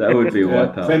 That would be a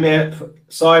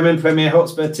wipeout. Premier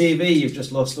Hotspur TV, you've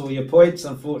just lost all your points,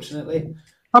 unfortunately.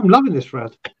 I'm loving this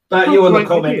round. But Oh, you're in the great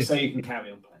comments, idea. so you can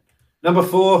carry on playing. Number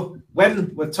 4,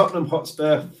 when were Tottenham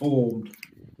Hotspur formed?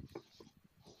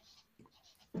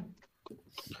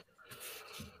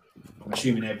 I'm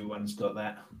assuming everyone's got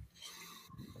that.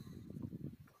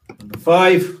 Number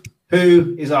 5,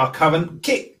 who is our current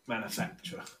kit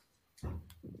manufacturer?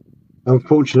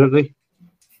 Unfortunately,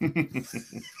 can't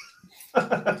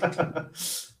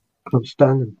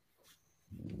stand them.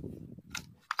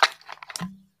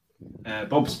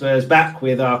 Bob Spurs back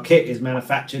with our kit is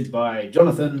manufactured by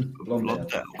Jonathan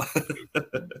Blondell.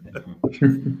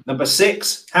 Number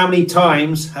 6, how many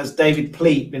times has David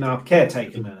Pleat been our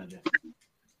caretaker manager?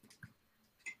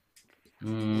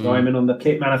 Simon on the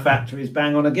kit manufacturer is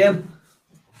bang on again.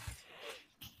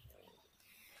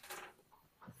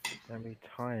 How many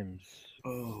times?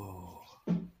 Oh.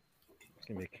 It's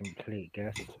gonna be a complete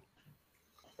guess.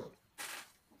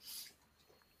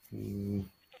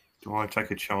 Do I take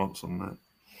a chance on that?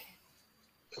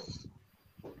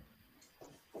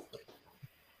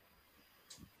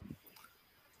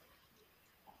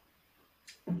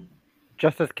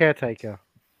 Just as caretaker.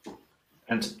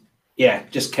 And yeah,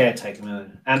 just caretaker.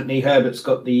 Anthony Herbert's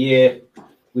got the year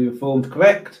we were formed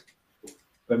correct.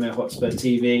 Premier Hotspur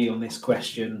TV on this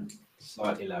question,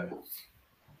 slightly low.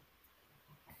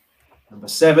 Number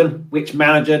 7, which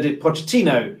manager did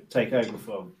Pochettino take over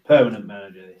from? Permanent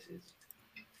manager, this is.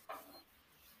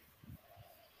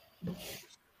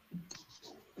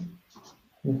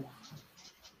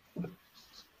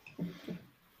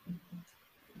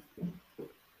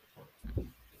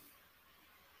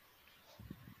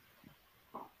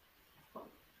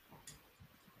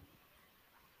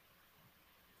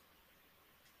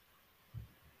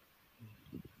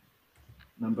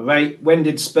 Number 8, when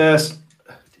did Spurs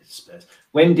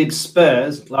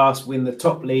last win the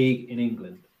top league in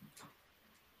England?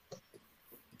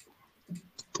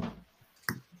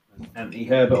 Anthony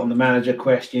Herbert on the manager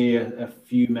question, a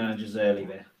few managers early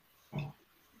there.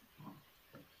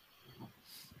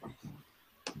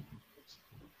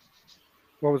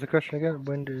 What was the question again?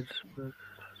 When did Spurs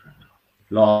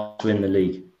last win the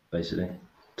league, basically,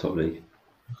 top league?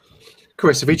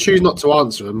 Chris, if we choose not to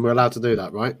answer them, we're allowed to do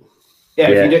that, right? Yeah,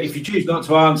 if you choose not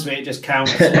to answer it, it just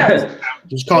counts. You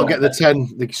just can't get the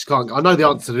 10. You just can't. I know the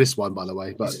answer to this one, by the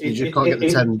way, but you just can't get the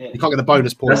 10. You can't get the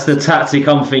bonus points. That's the tactic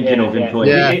I'm thinking of in point.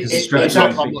 Yeah, I'm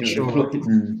not sure.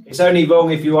 It's only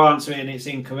wrong if you answer it and it's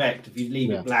incorrect. If you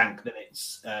leave it blank, then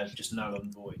it's just null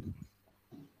and void.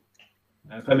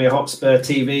 Premier Hotspur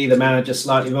TV, the manager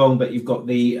slightly wrong, but you've got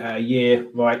the year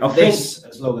right.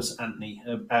 As well as Anthony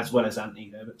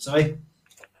Herbert. Sorry.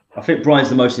 I think Brian's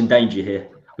the most in danger here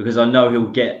because I know he'll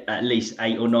get at least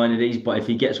 8 or 9 of these. But if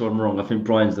he gets one wrong, I think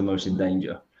Brian's the most in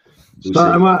danger. So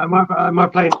am I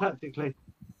playing tactically?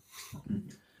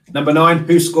 Number 9,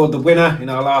 who scored the winner in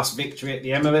our last victory at the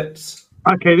Emirates?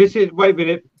 Okay, this is wait a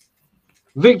minute.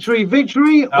 Victory,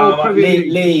 or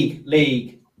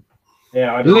league.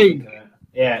 Yeah, league.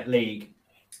 League.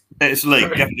 It's league,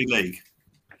 definitely league.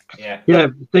 Yeah.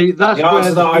 See, that's the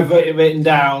answer that I've written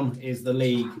down is the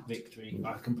league victory.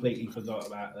 I completely forgot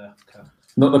about the cup.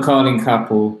 Not the Carling Cup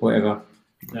or whatever.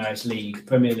 No, it's league,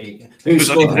 Premier League. Who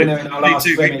scored the winner in our last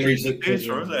Premier League victory?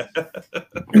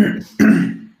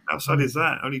 How sad is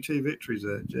that? Only 2 victories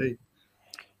there. Gee.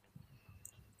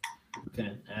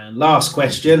 Okay. And last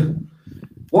question: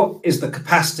 what is the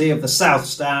capacity of the South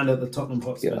Stand at the Tottenham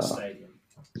Hotspur Stadium?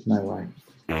 No way.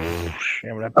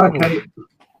 Okay.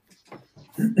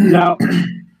 Now,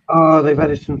 they've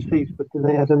added some seats, but did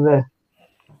they add them there?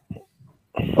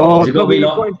 Oh, you've got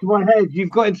into my head.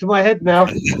 You've got into my head now.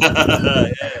 Has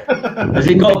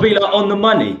it got to be like on the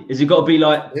money? Has it got to be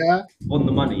like on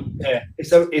the money? Yeah,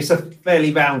 it's a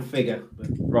fairly round figure. But...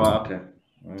 Right. Okay.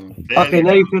 Okay.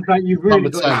 Now you said that you've really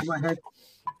got into my head.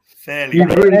 Fairly.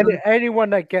 Anyone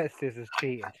that gets this is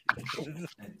cheated.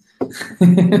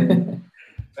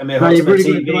 Premier Hotspur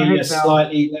TV, you're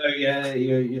slightly low. Yeah,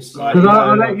 you're slightly low.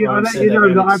 I'll let you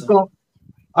know that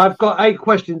I've got 8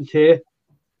 questions here.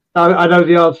 I know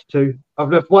the answer to. I've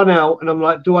left one out, and I'm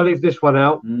like, do I leave this one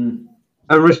out and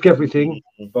risk everything?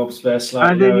 Bob Spur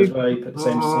slightly low as well. You put the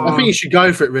same I think you should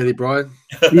go for it, really, Brian.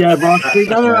 Yeah, but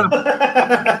no.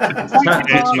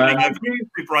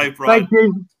 Be brave, Brian. Thank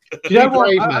you. Do you know what,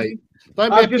 mate?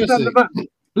 Don't be a pussy.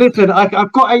 Listen,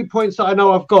 I've got 8 points that I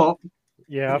know I've got.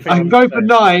 Yeah, I can go for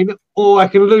 9, or I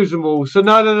can lose them all. So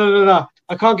no.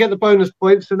 I can't get the bonus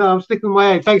points, so no, I'm sticking with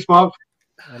my 8. Thanks, Mark.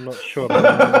 I'm not sure about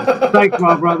that. Thanks,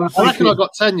 my brother. I reckon I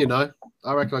got 10, you know.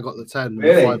 I reckon I got the 10.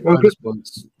 Really? 5 bonus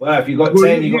points. Well, if you got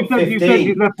 10, you got 15. You said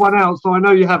you left one out, so I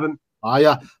know you haven't.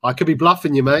 Yeah. I could be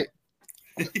bluffing you, mate.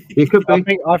 You could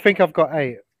be. I think I've got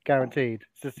 8, guaranteed.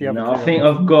 It's just the other I think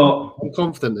I've got... I'm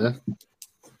confident there.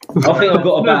 I think I've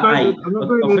got about 8. I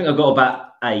think I've got about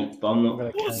 8, but I'm not...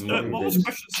 What was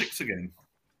question 6 again?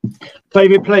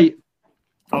 Favourite plate.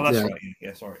 Oh, that's right.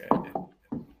 Yeah, sorry.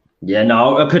 Yeah,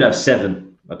 no, I could have 7.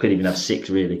 I could even have 6,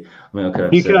 really. I mean, I could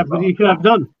have you 7. You could have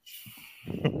done.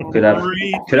 Could have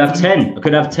 10. I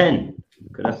could have 10.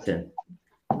 Could have 10.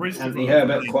 Anthony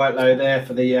Herbert quite low there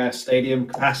for the stadium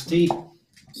capacity.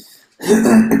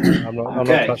 I'm not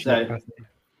touching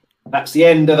that's the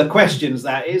end of the questions,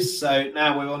 that is. So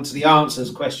now we're on to the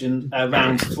answers question,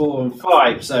 rounds 4 and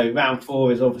 5. So round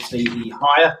 4 is obviously the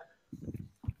higher.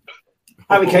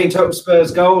 Harry Kane total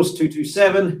Spurs goals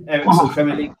 227. Ericsson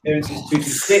Premier League appearances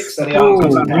 226. So the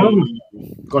answer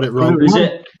got it wrong. Is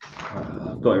it?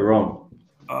 I've got it wrong.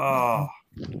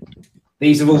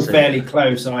 These are all fairly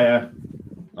close. I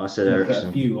said Ericsson.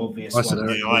 A few obvious ones.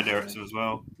 I had Ericsson as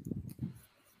well.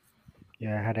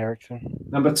 Yeah, I had Ericsson.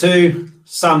 Number 2,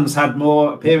 Suns had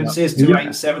more appearances.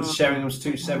 287. Sheringham's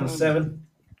 277.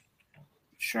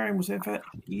 Sheringham was there for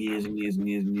years and years and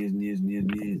years and years and years and years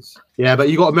and years. Yeah, but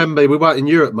you got to remember we weren't in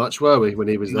Europe much, were we, when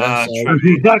he was there? Nah, So- true. That's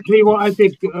exactly what I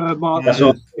did, Mark. That's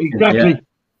what- Exactly. Yeah.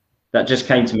 That just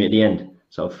came to me at the end.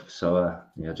 So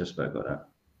yeah, just about got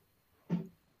that.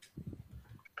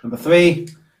 Number 3,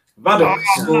 Ruddock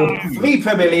scored 3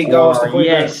 Premier League goals to Hoiberg's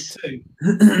yes. 2.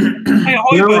 Hey,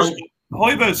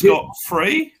 Hoiberg's got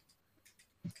 3.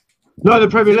 Not the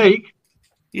Premier League.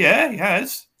 Yeah, he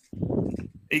has.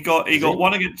 He got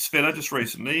one against Villa just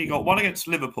recently. He got one against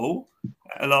Liverpool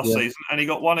last season, and he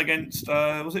got one against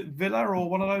was it Villa or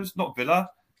one of those? Not Villa,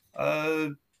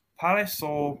 Palace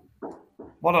or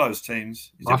one of those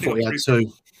teams. He's I thought he had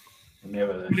 2.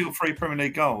 He got 3 Premier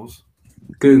League goals.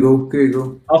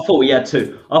 Google. I thought he had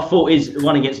 2. I thought his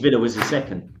one against Villa was his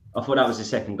second. I thought that was his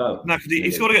second goal. No, because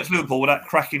he scored against Liverpool with that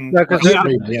cracking. No, 'cause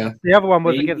Yeah. the other one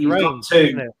was He- against he's got Reigns, 2,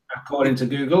 isn't it? according to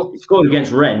Google. He scored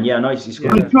against Rennes. Yeah, I know he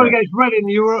scored. He scored against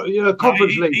Reading,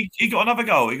 Conference League. He got another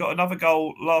goal. He got another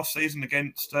goal last season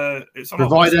against. It's on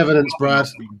Provide evidence, Brad.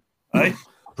 Hey?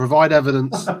 Provide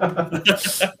evidence.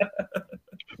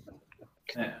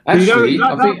 Actually,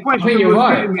 that I think question you're was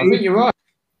right. getting me. I think you're right.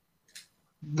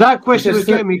 That question was Just-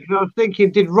 getting me because I was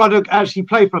thinking, did Ruddock actually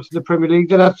play for us in the Premier League?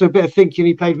 Then after a bit of thinking,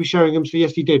 he played with Sheringham, so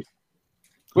yes, he did.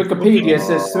 Wikipedia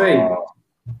says 3. Well,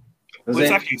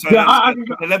 exactly. So Yeah,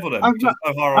 the level then. I've Just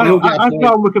got- no higher I up. can go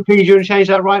on Wikipedia and change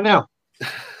that right now.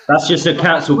 That's just a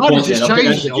cancelled Why point. did you Then. I think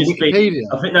that change should it on just be. Wikipedia?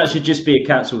 I think that should just be a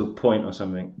cancelled point or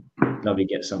something. Nobody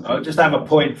gets something. I'll just have a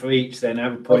point for each then.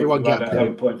 Have a point Everyone for get a Ruddock, have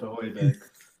a point for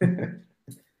Hoiberg.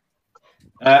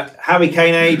 Harry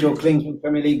Kane age or Klinsmann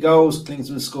Premier League goals.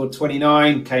 Klinsmann scored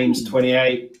 29, Kane's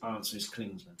 28. Answer is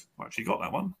Klinsmann. I actually got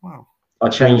that one. Wow. I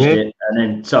changed it, and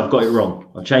then so I've got it wrong.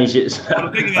 I changed it. So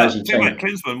Well, the thing I actually about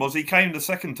changed. Klinsmann was he came the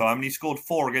second time and he scored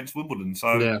 4 against Wimbledon.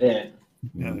 So Yeah. Yeah.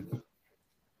 yeah.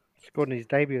 Scored in his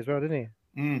debut as well, didn't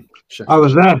he? Mm. I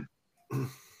was there.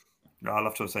 Yeah, I'd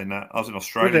love to have seen that. I was in Was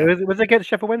Australia. it was it against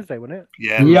Sheffield Wednesday, wasn't it?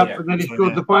 Yeah. Yep, yeah, and then he so, scored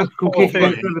yeah. the bicycle Oh, kick yeah.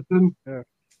 against Everton.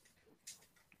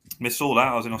 Missed all that.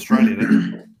 I was in Australia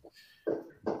then.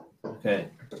 Okay.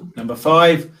 Number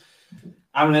 5.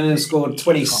 Aaron Lennon scored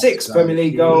 26 Can't Premier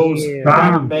League goals. Yeah.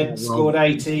 Darren Bent scored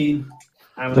 18.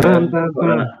 Aaron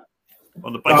Lennon.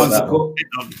 On the Sandra basis scored-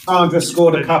 Sandra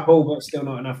scored a couple, but still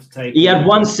not enough to take. He had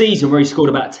one season where he scored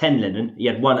about 10, Lennon. He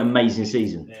had one amazing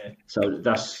season. Yeah. So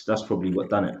that's probably what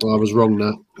done it. Well, I was wrong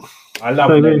there. I love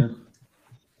So Lennon.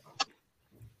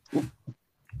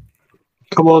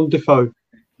 Come on, Defoe.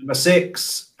 Number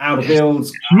 6, Alderweireld.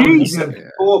 Jesus.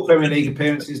 4 Premier League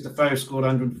appearances. Defoe scored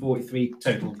 143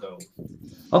 total goals.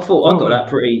 I thought I got that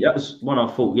pretty. That was one I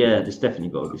thought. Yeah, it's definitely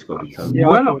got to be total. Yeah,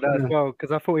 Well I thought up that there. as well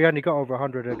because I thought he only got over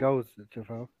 100 goals.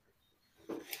 Defoe.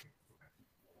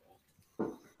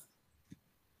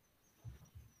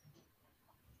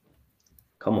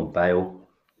 Come on, Bale.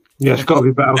 Yeah, it's got to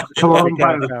be better. Come on, Big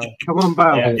Bale. Bale. Come on,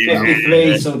 Bale. Yeah,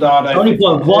 53, Soldado. It's only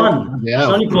by one. Yeah. It's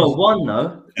only by one,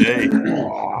 though. Hey.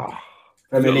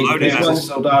 Premier League Loaded appearances,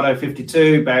 Soldado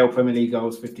 52, Bale Premier League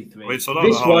goals 53. Wait, so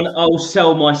This one, I'll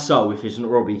sell my soul if it's not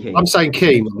Robbie Keane. I'm saying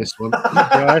Keane on this one.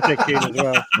 Yeah, I said Keane as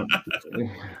well.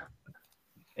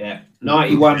 Yeah,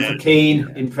 91 for Keane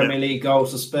in Premier League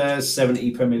goals for Spurs,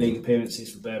 70 Premier League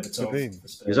appearances for Berbatov. Good. for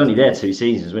Spurs. He was only there 2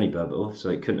 seasons, wasn't he, Berbatov? So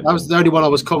it couldn't have That was been. the only one I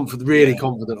was really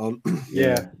confident on.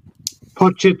 Yeah,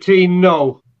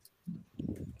 Pochettino.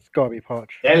 it's got to be Poch.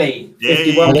 Delhi, Yeah.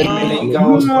 51 Premier League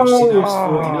goals, No. Pochettino's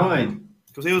 49.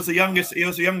 because he was the youngest. He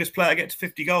was the youngest player to get to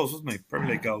 50 goals, wasn't he?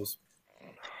 Premier League goals.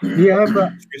 Yeah,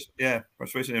 but Yeah,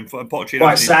 most recently. And Pochettino.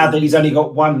 Quite sad that he's only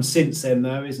got one since then,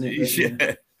 though, isn't it?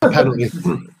 Yeah. Penalty.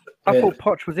 I Yeah. thought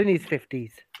Poch was in his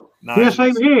 50s. No, yeah,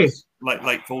 same here.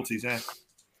 late 40s. Yeah.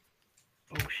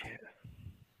 Oh shit!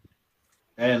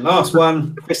 And last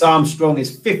one, Chris Armstrong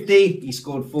is 50. He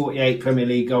scored 48 Premier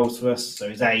League goals for us, so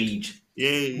his age.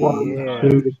 Yeah. 1, Yeah.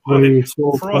 2, 3,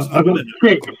 4, For us, 5. I got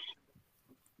 6.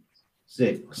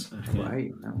 6. Okay.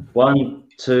 Wait, no. 1,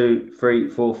 2, 3,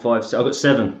 4, 5, 6. I got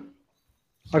 7.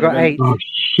 I got 8. Oh,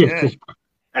 shit. Yeah.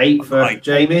 8 for 8.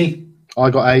 Jamie. I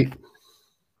got 8.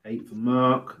 8 for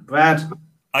Mark. Brad.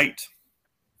 8.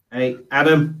 8.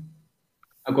 Adam.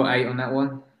 I've got 8 on that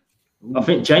one. I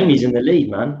think Jamie's in the lead,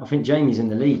 man. I think Jamie's in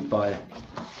the lead by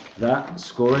that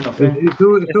scoring. I think. It's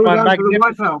all It's down my to the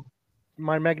magnificent- wipeout.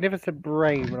 My magnificent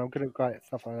brain when I'm good at guy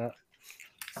stuff like that.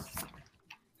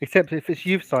 Except if it's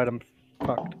youth side, I'm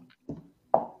fucked.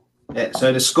 Yeah,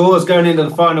 so the scores going into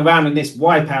the final round in this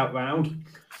wipeout round.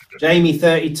 Jamie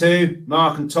 32,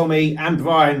 Mark and Tommy and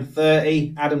Brian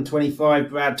 30, Adam 25,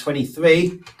 Brad 23. I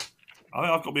think I've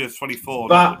got to be a 24.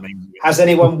 But that means- has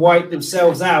anyone wiped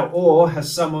themselves out or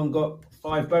has someone got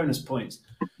 5 bonus points?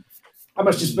 How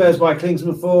much did Spurs buy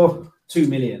Klinsmann for? £2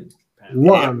 million.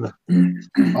 One.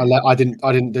 I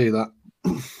didn't do that.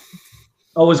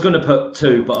 I was going to put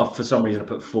 2, but for some reason I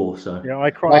put 4. So Yeah, I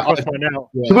crossed mine out.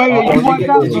 So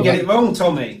wait, Did you get it wrong,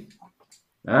 Tommy?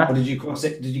 Huh? Or did you cross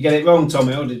it? Did you get it wrong,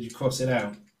 Tommy, or did you cross it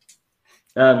out?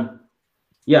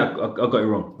 Yeah, I got it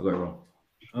wrong.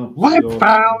 Oh, Wipe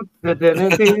out. Yeah, but that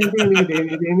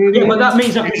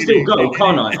means I can still go,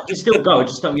 can't I? I can still go. I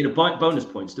just don't get a bonus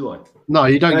points, do I? No,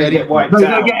 you don't get any. wiped No, you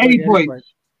out. don't get any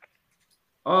points.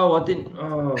 Oh, I didn't.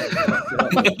 Oh,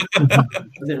 I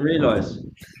didn't realise.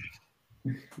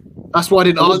 That's why I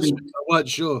didn't answer. I weren't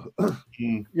sure.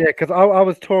 Yeah, because I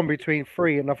was torn between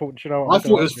 3, and I thought, you know what? I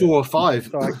thought it was 4 or 5.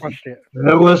 So I crushed it.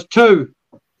 There was 2.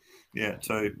 Yeah,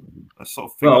 2. That's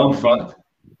sort of. Well, I'm fucked.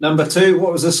 Number 2,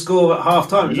 what was the score at half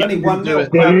time? It was only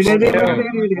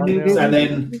 1-0. And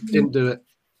then Didn't do it.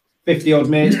 50 odd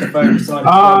minutes to phone decided.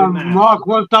 Mark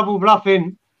was double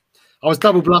bluffing. I was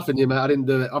double bluffing you, mate. I didn't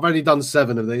do it. I've only done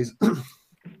 7 of these.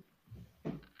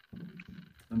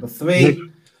 Number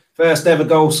 3, first ever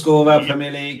goal scorer,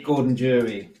 Premier League, Gordon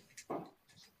Jury.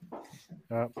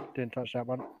 Didn't touch that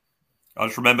one. I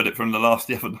just remembered it from the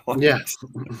other one. Yeah.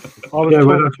 I was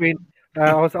torn between.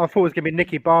 I thought it was going to be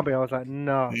Nicky Barbie. I was like,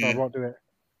 no, so I won't do it.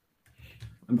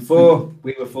 Number 4,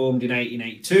 we were formed in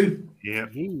 1882. Yeah.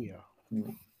 Yeah.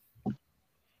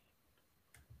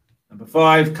 Number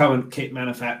 5, current kit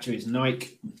manufacturer is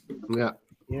Nike. Yeah.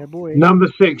 Yeah, boy. Number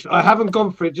 6. I haven't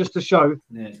gone for it just to show.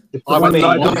 Yeah. It's the I one went that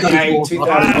I for don't go for.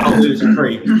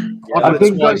 2003. I've I done it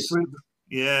think go twice. for it.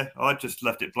 Yeah, I just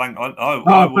left it blank.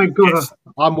 I Thank God.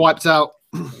 I'm wiped out.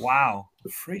 Wow.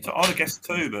 3 I'd have guessed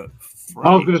 2, but 3.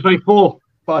 I was going to say 4,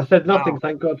 but I said nothing, Wow.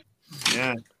 thank God.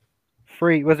 Yeah.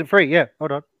 3. Was it 3? Yeah.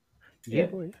 Hold on. Yeah.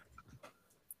 Boy.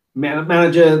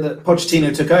 Manager that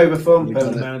Pochettino took over from, You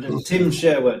got permanent it. manager, Tim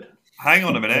Sherwood. Hang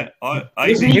on a minute.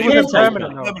 Isn't He he was a caretaker?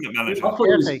 permanent now. Permanent manager. I thought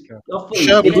he was. Caretaker.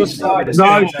 Sherwood was.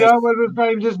 No, Sherwood was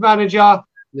named as manager.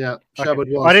 Yeah, Okay. Sherwood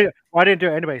I was. didn't do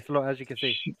it anyway. So as you can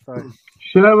see. So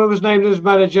Sherwood was named as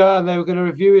manager, and they were going to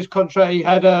review his contract. He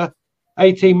had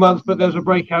 18 months, but there was a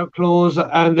breakout clause,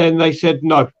 and then they said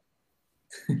no.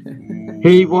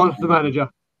 He was the manager.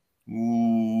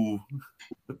 Ooh.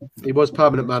 He was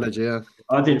permanent manager, yeah.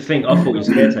 I didn't think. I thought he was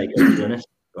caretaker, to be honest.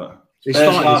 But He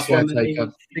First started last as one, caretaker.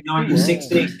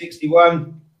 1960,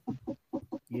 61.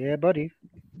 yeah, buddy.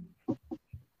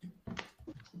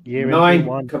 Year 9,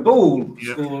 1. Kabul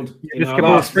Yeah. scored Yeah, in just our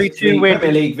Kabul, last 3-2 win.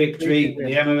 Premier League victory 3-2 in win.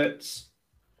 the Emirates.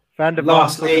 Van der Vaart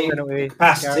Lastly, penalty.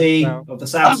 capacity Gareth of the I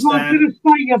South was going Stand, to say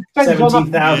you bent on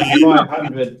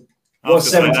 17,500. I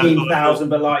Was gonna say that, 17,000,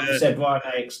 but like you Yeah. said, Ryan,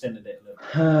 they extended it.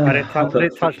 Look. I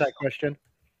didn't touch that question.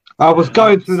 I was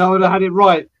going to, and I would have had it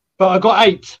right, but I got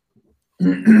 8.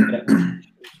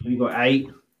 We got 8.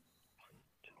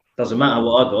 doesn't matter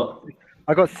what I got.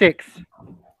 I got 6.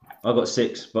 I got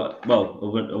 6, but well, I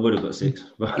would have got 6.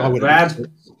 But I would Brad? have.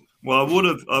 Well, I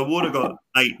would have got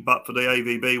 8, but for the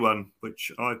AVB one,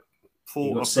 which I You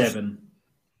thought got 7.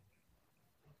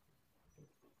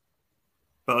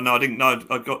 But no, I didn't know.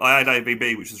 I had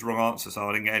AVB, which is the wrong answer, so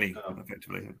I didn't get any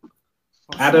effectively.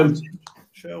 Adam?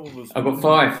 Sherwood was. I've got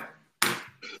 5.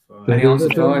 Any answer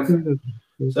 5?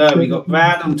 So we got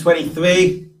Brad on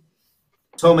 23,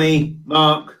 Tommy,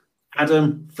 Mark,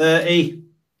 Adam 30,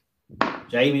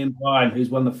 Jamie and Brian, who's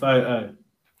won the photo.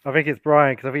 I think it's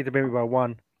Brian because I think they beat me by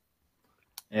 1.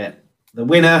 Yeah. The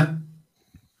winner,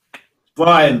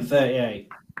 Brian 38,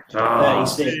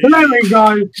 36. There we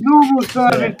go. Normal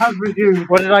service has resumed.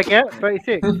 What did I get?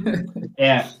 36.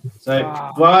 Yeah.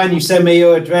 So Brian, you send me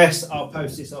your address, I'll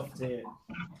post this off to you.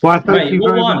 Why, thank Mate, you what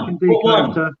very one? much indeed, What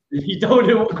one? Collector. you don't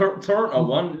know what Toronto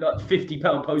won, like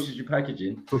 £50 postage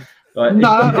packaging. Like, No,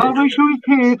 I'll make sure it's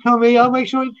here, Tommy. I'll make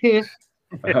sure it's here.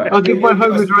 I'll give my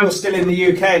home You're address. still in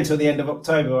the UK until the end of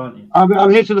October, aren't you? I'm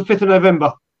here till the 5th of November.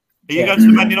 Are you going to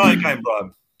the Man United game,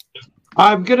 Brian?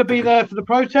 I'm going to be there for the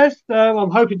protest. I'm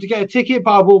hoping to get a ticket,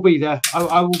 but I will be there.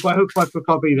 I will, by hook by crook,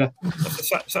 I'll be there.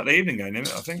 That's a Saturday evening game,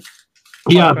 isn't it? I think.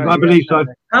 Yeah, I believe so.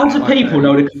 how do people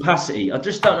know the capacity? I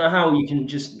just don't know how you can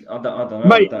just. I don't know.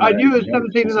 Mate, don't I know. knew it was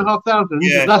 17,500.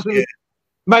 Yeah, That's yeah.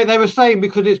 Mate, they were saying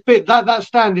because it's big. That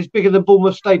stand is bigger than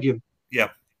Bournemouth Stadium. Yeah.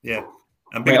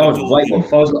 And Mate, I was way off. I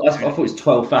thought it was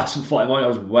 12,500. I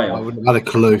was way I off. wouldn't have had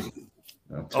a clue.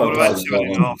 I would have had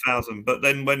 12,500. 2,500. But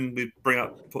then when we bring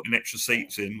up putting extra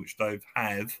seats in, which they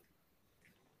have,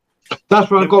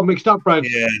 That's where I got mixed up, bro.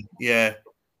 yeah.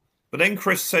 But then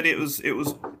Chris said it was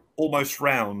almost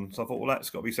round. So I thought, well, that's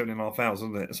got to be 7,500,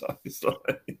 isn't it? So it's like,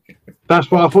 That's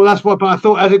what I thought. That's what. But I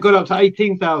thought as it got up to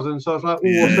 18,000, so I was like, oh,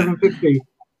 Yeah. 750.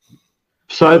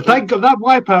 So thank God that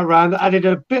wipeout round added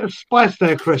a bit of spice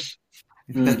there, Chris.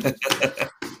 That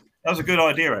was a good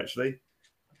idea, actually.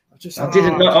 I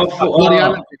didn't know. I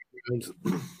thought,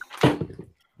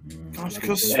 gosh, I could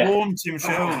have sworn Tim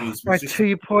Sherwood was By just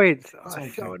 2 points. Oh,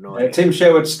 so annoying. Tim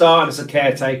Sherwood started as a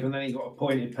caretaker, and then he got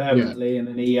appointed permanently, and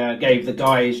then he gave the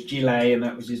guy his gilet, and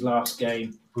that was his last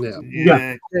game.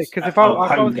 yeah. Because if I was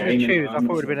home going to game, choose, I I'm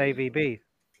thought it would not have been AVB.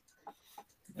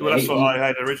 Well, that's what I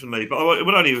had originally, but it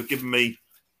would only have given me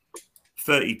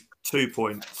 32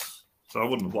 points, so I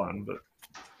wouldn't have won. But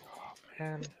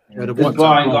Man. Because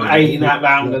Brian got 8 in that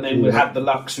round, and then we had the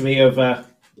luxury of not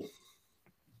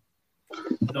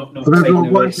taking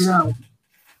a risk.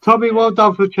 Tommy, well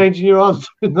done for changing your answer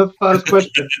in the first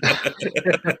question.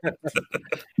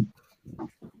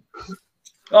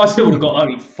 I still would have got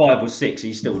only 5 or 6.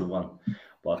 He still would have won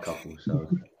by a couple. So,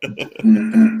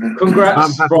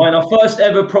 congrats, Brian! Our first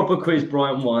ever proper quiz.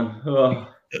 Brian won. Oh,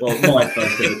 well, my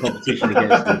first ever competition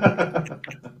against him.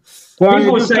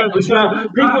 People were saying,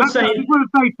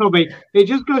 Tommy, it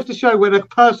just goes to show when a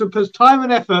person puts time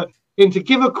and effort into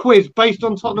give a quiz based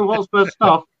on Tottenham Hotspur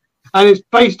stuff, and it's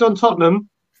based on Tottenham,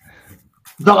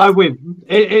 that I win.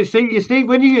 You see,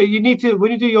 when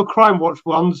you do your Crime Watch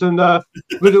ones and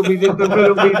riddle me this and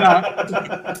riddle me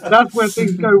that, that's where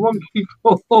things go wonky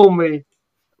for me.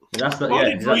 That's the, I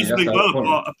did reasonably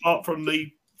well, apart from the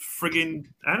frigging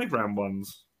anagram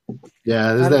ones.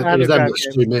 Yeah, there's that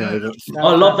mixed to me.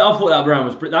 I loved that. I thought that round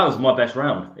was my best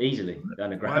round, easily. The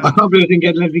anagram. I can't believe I didn't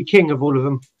get Leslie King of all of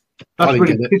them. That's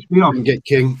really pissed me off. Didn't get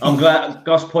King. I'm glad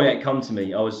Gus Poyet come to me.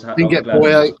 Didn't get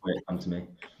Poyet come to me.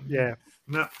 Yeah.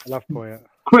 No. I love Poyet.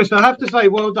 Chris, I have to say,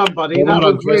 well done, buddy. That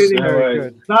was really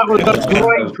good. That was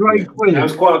a great quiz. That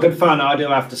was quite a good fun, I do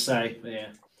have to say. Yeah.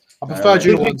 I preferred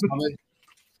your one, Tommy.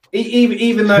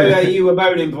 Even though you were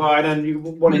moaning, Brian, and you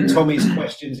wanted Tommy's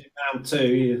questions in round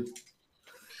 2.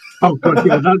 Oh, God,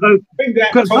 yeah. Bring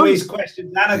back Tommy's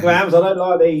questions, anagrams. I don't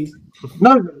like these.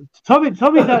 No, Tommy's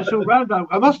actual roundup.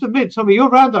 I must admit, Tommy, your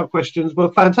roundup questions were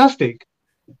fantastic.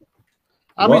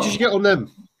 How many did you get on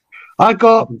them? I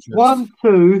got 1,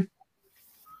 2,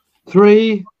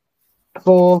 3,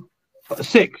 4,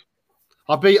 6.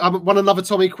 I won another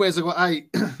Tommy quiz. I got 8.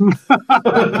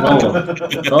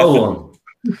 Go on.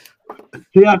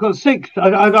 Yeah, I got 6.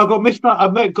 I got mixed up. I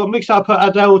got mixed up at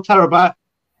Adel Tarabat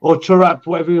or Charap,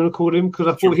 whatever you want to call him, because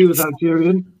I thought he was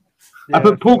Algerian. Yeah, I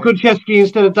put Paul Konchesky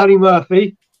instead of Danny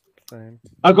Murphy. Same.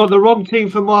 I got the wrong team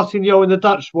for Martin Yo in the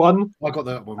Dutch one. I got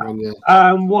that one wrong, yeah.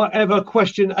 And whatever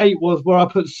question 8 was, where I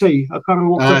put C. I can't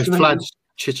remember what question 8 was.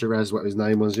 Chicheraz, what his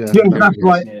name was, yeah. Yeah, that's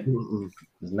right. Yeah.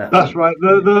 That's right.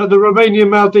 The Romanian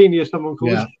Maldini, as someone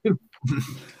calls him.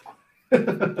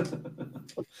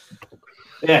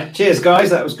 Yeah, cheers, guys.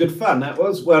 That was good fun. That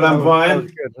was well done,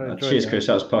 Brian. Cheers, Chris.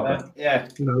 That was proper.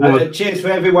 Cheers for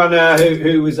everyone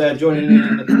who was joining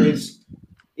in the quiz.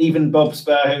 Even Bob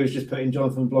Spur, who was just putting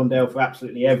Jonathan Blondell for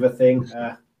absolutely everything.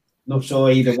 Not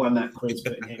sure either won that quiz,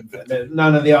 putting him. But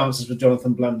none of the answers were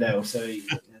Jonathan Blondell. So,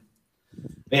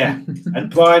 yeah.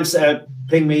 And Brian,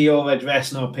 ping me your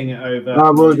address and I'll ping it over. I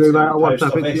will do that. I'll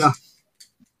WhatsApp it. Yeah.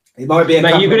 It might be.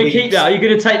 Mate, you're going to keep that. Are you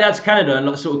going to take that to Canada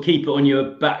and sort of keep it on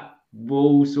your back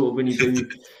wall, sort of when you do?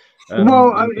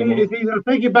 Well, I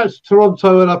take it back to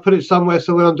Toronto and I put it somewhere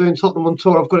so when I'm doing Tottenham on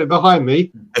tour, I've got it behind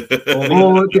me.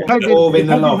 Or depends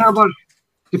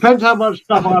how much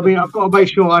stuff. I mean, I've got to make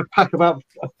sure I pack about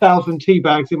 1,000 tea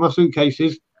bags in my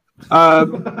suitcases,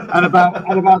 and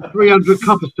about 300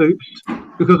 cuppa soups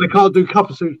because they can't do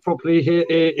cuppa soups properly here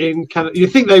in Canada. You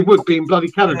think they would be in bloody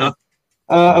Canada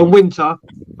and winter,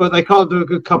 but they can't do a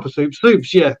good cuppa soup.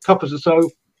 Soups, yeah, cuppas.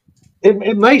 So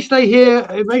it may stay here.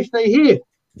 It may stay here.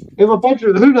 In my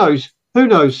bedroom, who knows? Who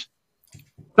knows?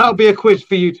 That'll be a quiz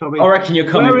for you, Tommy. I reckon you're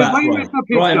coming back,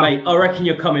 Brian, mate. I reckon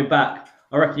you're coming back.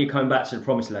 I reckon you're coming back to the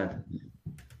promised land.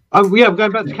 Yeah, I'm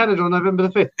going back to Canada on November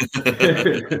the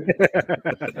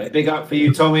 5th. Big up for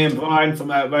you, Tommy and Brian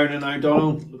from Ronan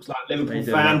O'Donnell. Looks like a Liverpool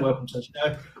fan. That. Welcome to the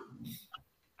show.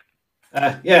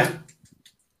 Yeah,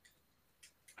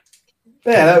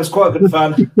 that was quite good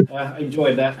fun. I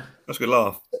enjoyed that. That's a good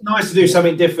laugh. Nice to do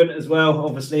something different as well.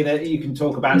 Obviously, that you can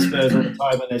talk about Spurs all the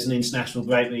time when there's an international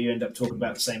break where you end up talking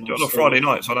about the same. On a Friday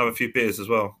night, so I'll have a few beers as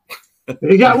well.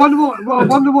 Yeah, I wonder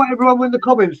what everyone in the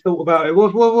comments thought about it.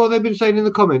 What have they been saying in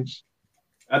the comments?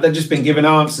 They've just been giving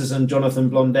answers on Jonathan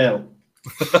Blondell.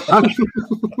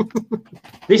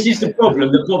 This is the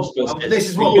problem that Bob Spur says. This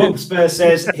is what Bob Spur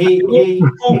says. He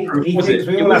thinks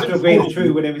we all have to agree the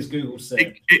truth whatever Google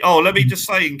said. Let me just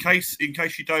say, in case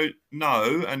you don't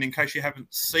know, and in case you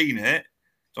haven't seen it,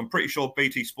 so I'm pretty sure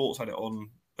BT Sports had it on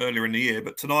earlier in the year,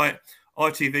 but tonight,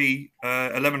 ITV,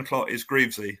 11 o'clock is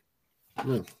Greavesy.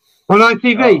 On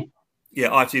ITV? Yeah,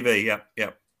 ITV,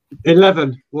 yeah.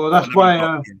 11. Well,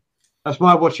 that's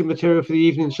my watching material for the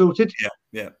evening sorted.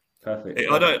 Yeah. Perfect.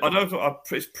 I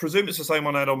presume it's the same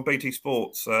one I had on BT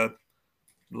Sports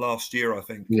last year, I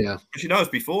think. Yeah. But it's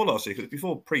before last year, because it's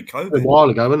before pre-COVID. A while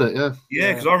ago, isn't it? Yeah.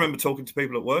 Yeah, because I remember talking to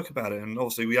people at work about it, and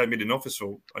obviously we haven't been in office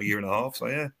for a year and a half, so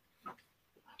yeah.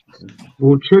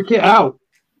 We'll check it out.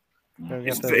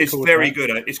 It's very good.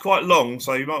 It's quite long,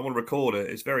 so you might want to record it.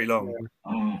 It's very long.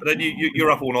 Yeah. But then you're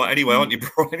up all night anyway, aren't you,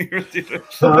 Brian?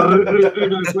 Who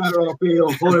knows whether I'll be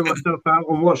or pouring myself out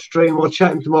on what stream or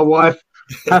chatting to my wife.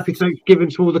 Happy Thanksgiving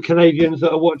to all the Canadians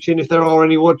that are watching, if there are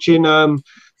any watching.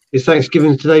 It's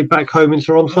Thanksgiving today back home in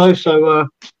Toronto, so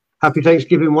happy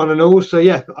Thanksgiving one and all. So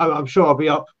yeah, I'm sure I'll be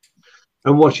up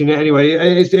and watching it anyway.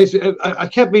 I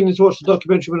kept meaning to watch the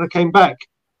documentary when I came back,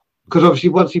 because obviously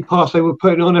once he passed, they were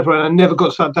putting it on everyone. I never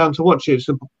got sat down to watch it,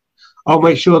 so I'll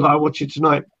make sure that I watch it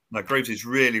tonight. No, Graves is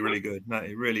really, really good. No,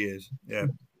 it really is. Yeah.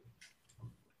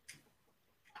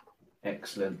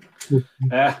 Excellent. I'm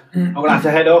gonna have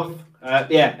to head off.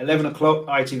 11 o'clock,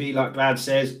 ITV, like Brad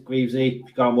says. Greavesy, if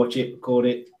you can't watch it, record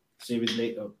it. Record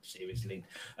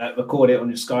it on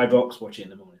your Skybox, watch it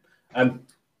in the morning.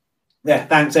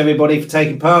 Thanks everybody for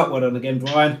taking part. Well done again,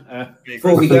 Brian.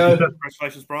 Before we go,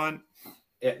 congratulations, Brian.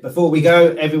 Yeah, before we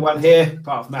go, everyone here,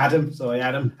 apart from Adam,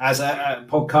 has a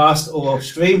podcast or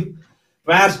stream.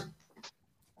 Brad,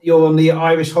 you're on the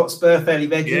Irish Hotspur fairly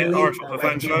regularly. Yeah, Irish Hotspur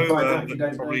fan show.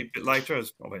 Probably a bit later,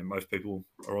 as I mean, most people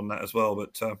are on that as well.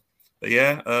 But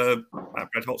yeah,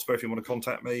 at Brad Hotspur, if you want to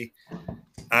contact me.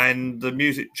 And the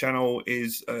music channel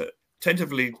is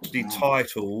tentatively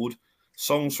titled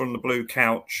Songs from the Blue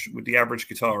Couch with the Average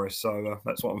Guitarist. So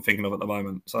that's what I'm thinking of at the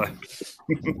moment. So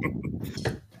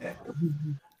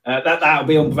that'll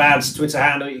be on Brad's Twitter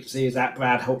handle. You can see is at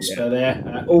Brad Hotspur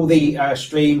there. All the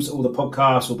streams, all the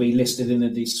podcasts will be listed in the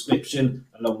description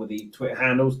along with the Twitter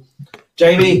handles.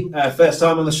 Jamie, first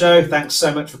time on the show. Thanks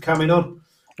so much for coming on.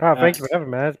 Oh, thank you for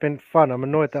having me, man. It's been fun. I'm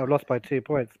annoyed that I've lost by 2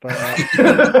 points, but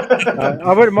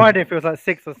I wouldn't mind if it was like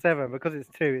 6 or 7, because it's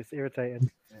 2. It's irritating.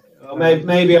 Well,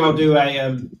 maybe I'll do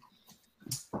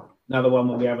another one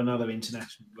when we have another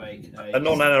international break. A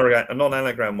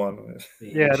non-anagram one.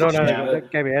 Yeah, that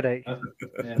gave me a headache. I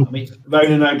mean,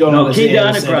 Ronan O'Donnell keep the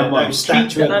anagram one.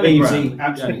 Statue at Greavesy,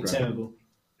 absolutely terrible.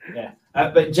 Yeah,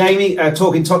 but Jamie,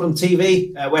 Talking Tottenham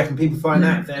TV, where can people find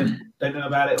that if they don't know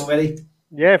about it already?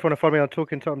 Yeah, if you want to follow me on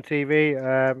Talking Tottenham TV,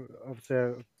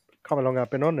 obviously, come along, I've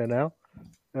been on there now.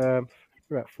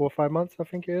 About 4 or 5 months, I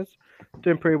think it is.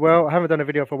 Doing pretty well. I haven't done a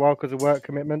video for a while because of work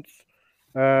commitments.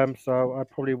 So I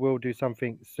probably will do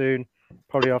something soon,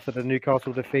 probably after the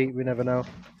Newcastle defeat. We never know.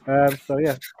 So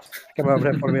yeah, come over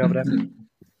there, follow me over there.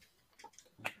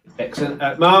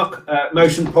 Excellent. Mark,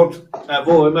 Motion Pod,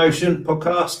 Raw Emotion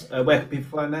podcast. Where can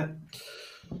people find that?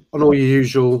 On all your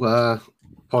usual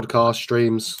podcast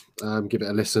streams. Give it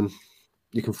a listen.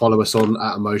 You can follow us on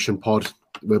 @Emotion Pod.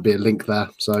 There'll be a link there.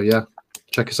 So yeah,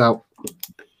 check us out.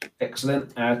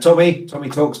 Excellent. Tommy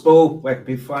Talks Ball. Where can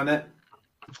people find that?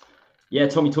 Yeah,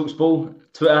 Tommy Talks Ball.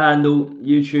 Twitter handle,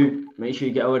 YouTube. Make sure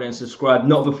you get over there and subscribe.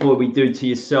 Not before we do to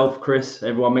yourself, Chris.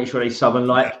 Everyone, make sure they sub and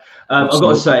like. I've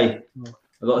got to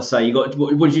say, you got.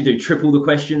 What did you do? Triple the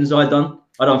questions I done.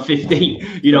 I done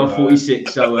 50. You done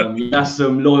 46. So that's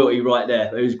some loyalty right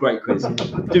there. It was a great quiz.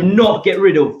 Do not get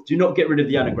rid of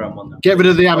the anagram one. Though. Get rid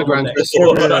of the anagram. It's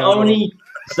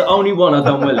the only one I've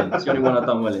done well in. It's the only one I've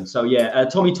done well in. So yeah,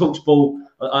 Tommy Talks Ball.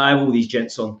 I have all these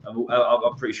gents on.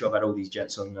 I'm pretty sure I've had all these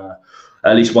gents on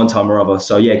at least one time or other.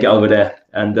 So yeah, get over there.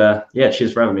 And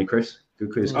cheers for having me, Chris.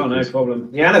 Good quiz. No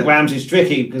problem. The anagrams is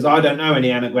tricky because I don't know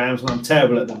any anagrams and I'm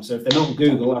terrible at them. So if they're not on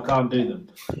Google, I can't do them.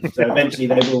 So eventually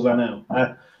they will run out.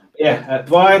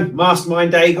 Brian,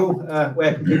 Mastermind Daigle,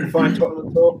 where can people find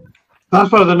Tottenham Talk?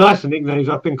 That's one of the nicer nicknames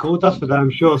I've been called. That's for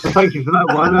damn sure. So thank you for that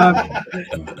one.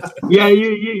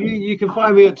 You can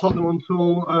find me at Tottenham on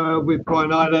Tour with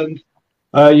Brian Ireland.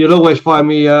 You'll always find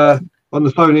me on the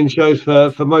phone-in shows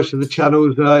for most of the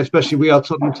channels, especially We Are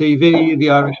Tottenham TV, the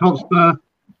Irish Hotspur.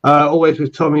 Always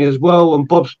with Tommy as well and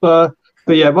Bob Spur.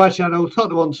 But yeah, my channel,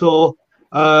 Tottenham on Tour.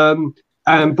 And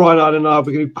Brian Ireland and I are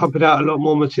going to be pumping out a lot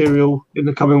more material in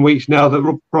the coming weeks now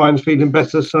that Brian's feeling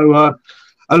better. So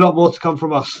a lot more to come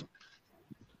from us.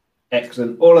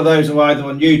 Excellent. All of those are either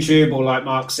on YouTube or, like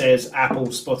Mark says, Apple,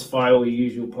 Spotify, or your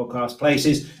usual podcast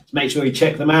places. So make sure you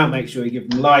check them out. Make sure you give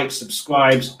them likes,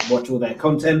 subscribes, watch all their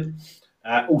content.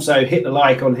 Also, hit the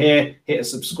like on here, hit a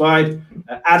subscribe.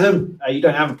 Adam, you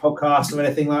don't have a podcast or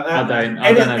anything like that? I don't.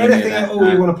 Anything at all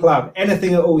you want to plug?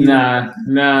 Anything at all you want?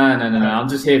 No. I'm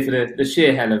just here for the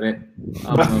sheer hell of it.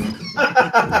 I'm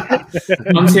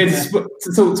just here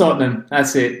to talk Tottenham.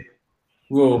 That's it.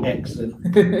 Raw. Excellent.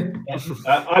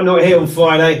 I'm not here on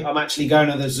Friday. I'm actually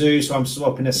going to the zoo, so I'm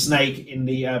swapping a snake in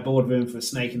the boardroom for a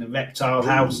snake in the reptile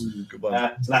house.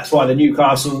 So that's why the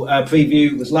Newcastle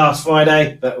preview was last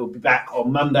Friday, but we'll be back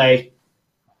on Monday.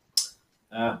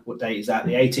 What date is that?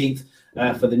 The 18th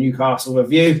for the Newcastle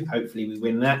review. Hopefully we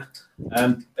win that.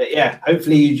 But yeah,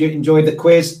 hopefully you enjoyed the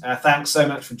quiz. Thanks so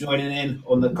much for joining in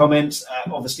on the comments.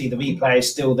 Obviously the replay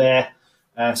is still there,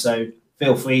 so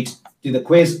feel free to do the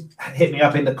quiz. Hit me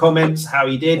up in the comments how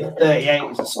you did.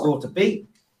 38 is a score to beat.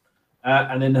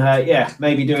 And then, yeah,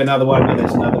 maybe do another one when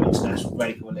there's another international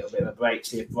break or a little bit of a break,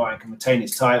 see if Brian can retain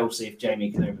his title, see if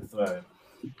Jamie can overthrow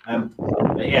him.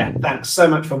 But yeah, thanks so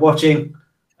much for watching.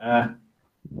 And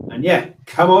yeah,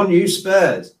 come on, you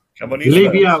Spurs. Come on, you Spurs.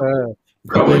 Leave you out.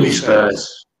 Come on, you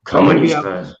Spurs. Come on, you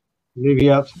Spurs. Leave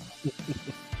you out.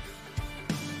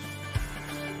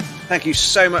 Thank you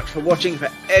so much for watching, for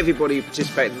everybody who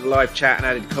participated in the live chat and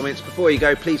added comments. Before you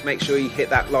go, please make sure you hit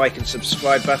that like and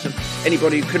subscribe button.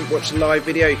 Anybody who couldn't watch the live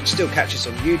video, you can still catch us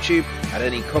on YouTube. Add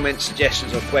any comments,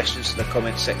 suggestions or questions to the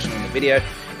comments section on the video.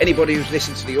 Anybody who's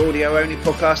listened to the audio-only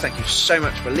podcast, thank you so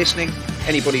much for listening.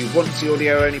 Anybody who wants the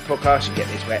audio-only podcast, you get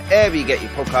this wherever you get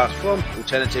your podcast from.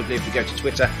 Alternatively, if you go to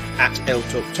Twitter,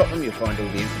 @LTalkTottenham, you'll find all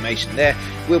the information there.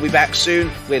 We'll be back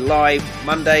soon. We're live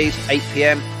Mondays, 8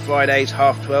 PM, Fridays,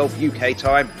 12:30 UK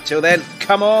time. Until then,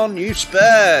 come on, you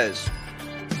Spurs!